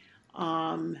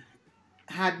um,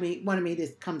 wanted me to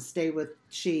come stay with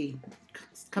stay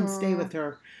with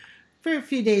her for a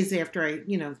few days after I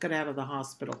got out of the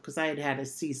hospital because I had had a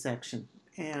C-section.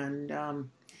 And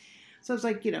so I was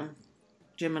like,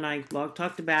 Jim and I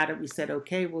talked about it. We said,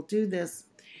 okay, we'll do this.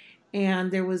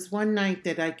 And there was one night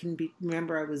that I can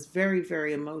remember I was very,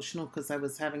 very emotional because I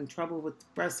was having trouble with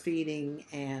breastfeeding,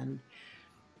 and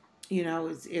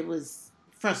it was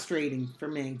frustrating for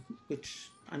me, which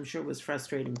I'm sure was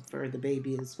frustrating for the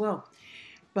baby as well.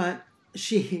 But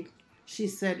she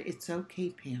said, "It's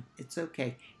okay, Pam. It's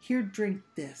okay. Here, drink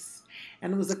this."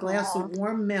 And it was a glass of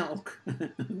warm milk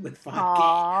with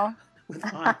vodka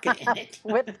in it.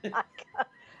 With vodka.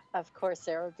 Of course,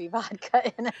 there would be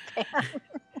vodka in it, Pam.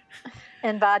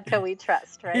 In vodka we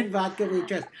trust, right? In vodka we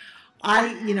trust.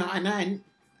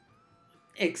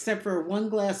 Except for one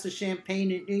glass of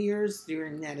champagne at New Year's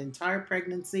during that entire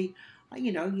pregnancy,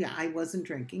 I wasn't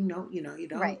drinking. No, you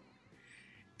don't. Right.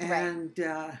 And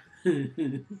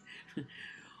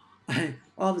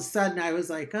all of a sudden I was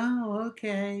like, oh,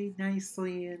 okay,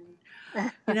 nicely. And,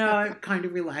 it kind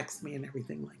of relaxed me and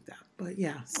everything like that. But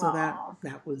yeah, so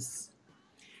that was,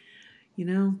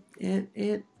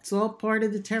 it's all part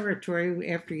of the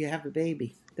territory after you have a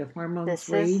baby. The hormones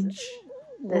rage.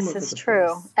 This is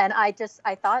true. And I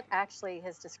thought actually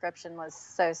his description was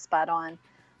so spot on.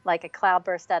 Like a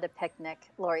cloudburst at a picnic,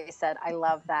 Lori said, I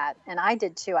love that. And I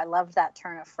did too. I loved that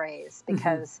turn of phrase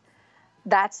because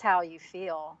that's how you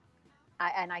feel.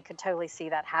 And I could totally see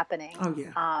that happening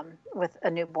with a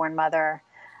newborn mother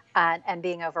and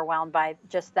being overwhelmed by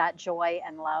just that joy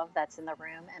and love that's in the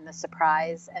room and the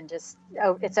surprise and just,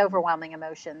 it's overwhelming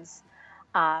emotions.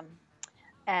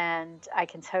 And I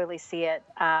can totally see it.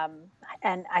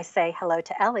 And I say hello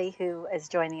to Ellie, who is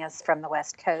joining us from the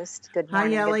West Coast. Good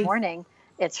morning. Hi, Ellie. Good morning.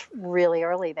 It's really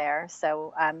early there,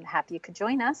 so I'm happy you could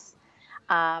join us.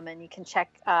 And you can check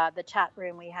the chat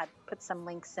room. We had put some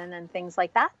links in and things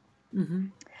like that. Mm-hmm.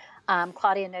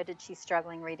 Claudia noted she's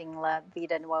struggling reading La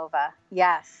Vida Nuova.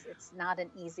 Yes, it's not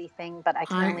an easy thing, but I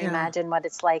can only imagine what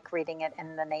it's like reading it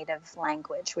in the native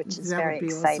language, which is very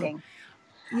exciting.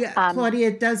 Awesome. Yeah, Claudia,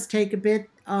 it does take a bit.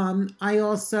 I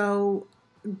also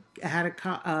had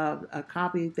a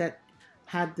copy that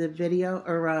had the video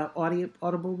or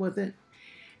audible with it.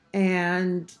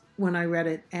 And when I read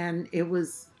it, and it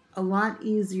was a lot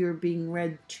easier being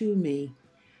read to me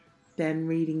than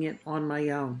reading it on my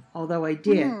own. Although I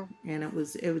did, and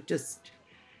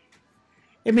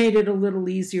it made it a little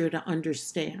easier to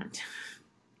understand,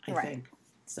 I think.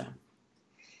 So.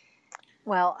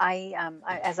 Well, I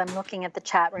as I'm looking at the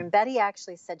chat room, Betty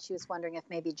actually said she was wondering if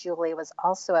maybe Julia was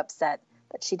also upset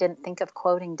that she didn't think of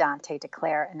quoting Dante to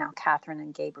Claire, and now Catherine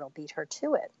and Gabriel beat her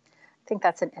to it. I think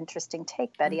that's an interesting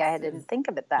take, Betty. I didn't think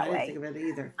of it that way. I didn't think of it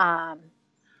either.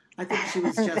 I think she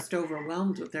was just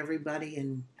overwhelmed with everybody,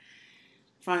 and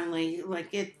finally, I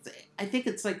think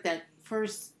it's like that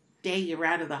first day you're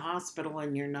out of the hospital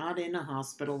and you're not in a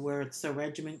hospital where it's so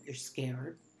regiment, you're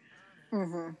scared.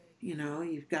 Mm-hmm.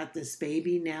 You've got this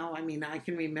baby now. I mean, I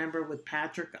can remember with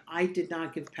Patrick, I did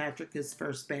not give Patrick his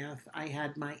first bath. I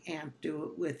had my aunt do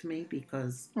it with me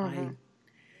because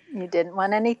you didn't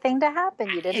want anything to happen.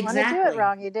 You didn't want to do it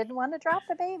wrong. You didn't want to drop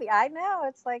the baby. I know.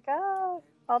 It's like, all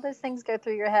those things go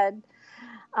through your head.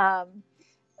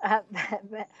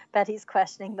 Betty's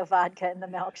questioning the vodka and the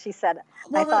milk. She said,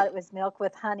 I thought it was milk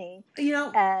with honey.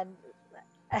 And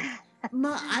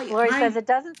Lori says it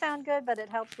doesn't sound good, but it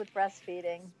helps with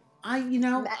breastfeeding.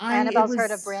 Annabelle's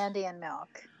heard of brandy and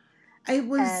milk. It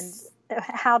was. And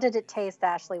how did it taste,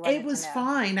 Ashley? It was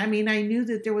fine. I mean, I knew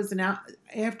that there was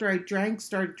after I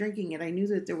started drinking it, I knew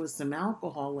that there was some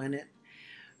alcohol in it.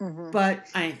 Mm-hmm. But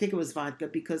I think it was vodka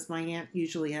because my aunt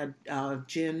usually had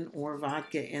gin or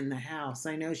vodka in the house.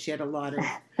 I know she had a lot of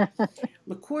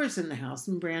liqueurs in the house,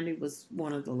 and brandy was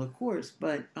one of the liqueurs.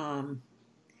 But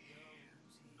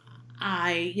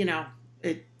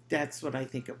that's what I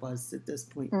think it was at this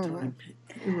point in time.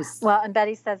 It was and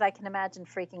Betty says, I can imagine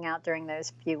freaking out during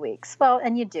those few weeks. Well,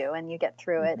 and you do, and you get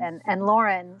through it. And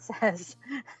Lauren says,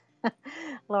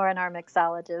 Lauren, our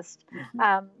mixologist,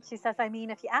 she says, I mean,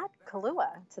 if you add Kahlua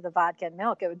to the vodka and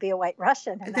milk, it would be a White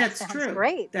Russian. And that sounds true.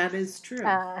 Great. That is true.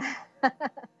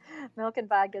 Milk and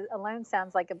vodka alone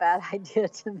sounds like a bad idea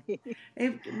to me.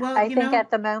 I think at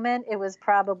the moment it was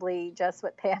probably just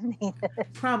what Pam needed.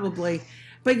 Probably.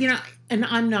 But, and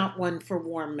I'm not one for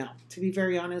warm milk, to be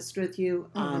very honest with you.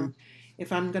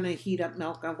 If I'm going to heat up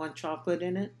milk, I want chocolate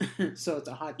in it. So it's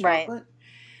a hot chocolate.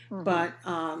 Right. But,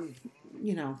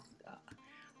 you know,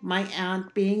 my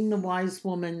aunt, being the wise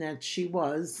woman that she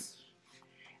was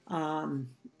um,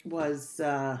 was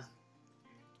the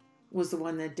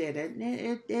one that did it.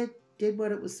 And it did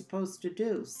what it was supposed to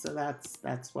do. So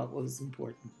that's what was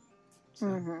important.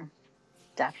 So.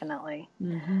 Definitely.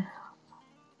 Mm-hmm.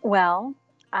 Well,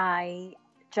 I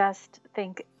just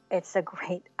think it's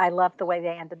I love the way they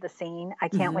ended the scene. I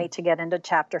can't wait to get into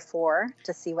chapter 4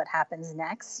 to see what happens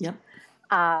next. Yep.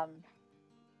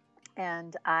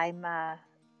 And I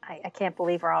can't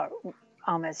believe we're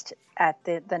almost at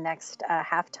the next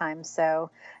halftime. So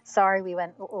sorry we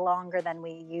went longer than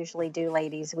we usually do,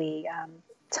 ladies.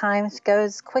 Time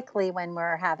goes quickly when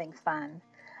we're having fun.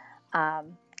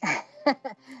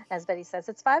 As Betty says,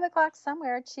 it's 5:00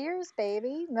 somewhere. Cheers,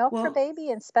 baby. Milk for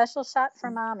baby and special shot for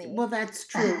mommy. Well, that's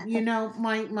true. You know,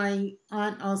 my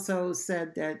aunt also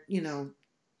said that, you know,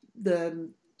 the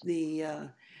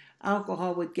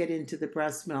alcohol would get into the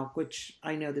breast milk, which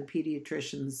I know the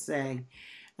pediatricians say.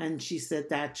 And she said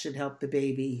that should help the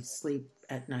baby sleep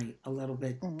at night a little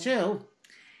bit too.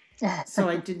 So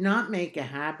I did not make a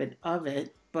habit of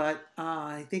it. But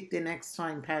I think the next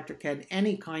time Patrick had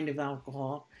any kind of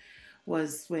alcohol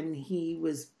was when he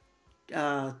was,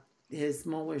 his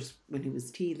molars, when he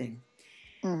was teething.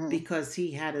 Because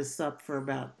he had us up for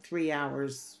about 3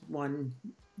 hours one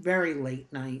very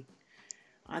late night.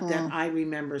 That I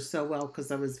remember so well because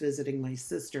I was visiting my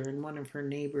sister and one of her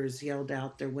neighbors yelled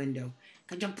out their window,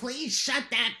 "Could you please shut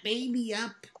that baby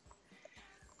up?"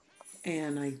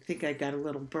 And I think I got a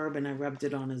little bourbon. I rubbed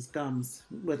it on his gums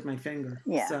with my finger.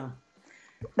 Yeah. So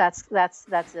that's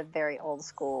a very old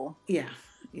school. Yeah.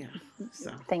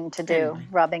 So thing to do, anyway.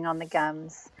 Rubbing on the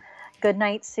gums. Good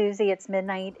night, Susie. It's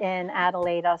midnight in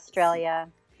Adelaide, Australia.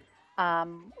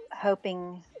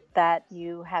 Hoping that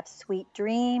you have sweet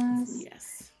dreams.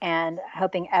 Yes. And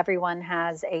hoping everyone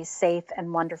has a safe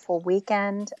and wonderful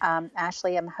weekend.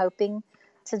 Ashley, I'm hoping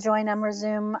to join Emma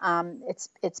Zoom.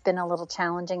 It's been a little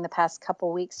challenging the past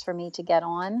couple weeks for me to get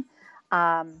on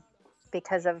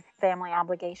because of family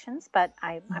obligations, but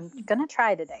I'm going to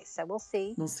try today. So we'll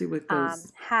see. We'll see what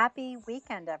goes. Happy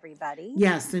weekend, everybody.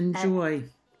 Yes, enjoy.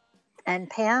 And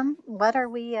Pam, what are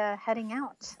we heading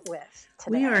out with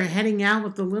today? We are heading out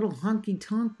with the little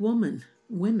honky-tonk women.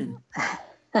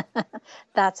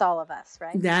 That's all of us,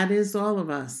 right? That is all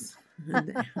of us.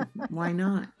 Why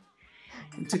not?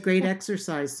 It's a great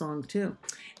exercise song, too.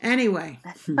 Anyway.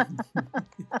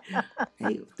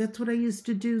 Hey, that's what I used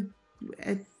to do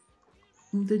at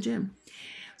the gym.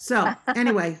 So,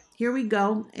 anyway, here we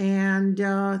go. And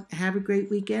have a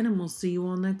great weekend, and we'll see you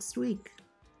all next week.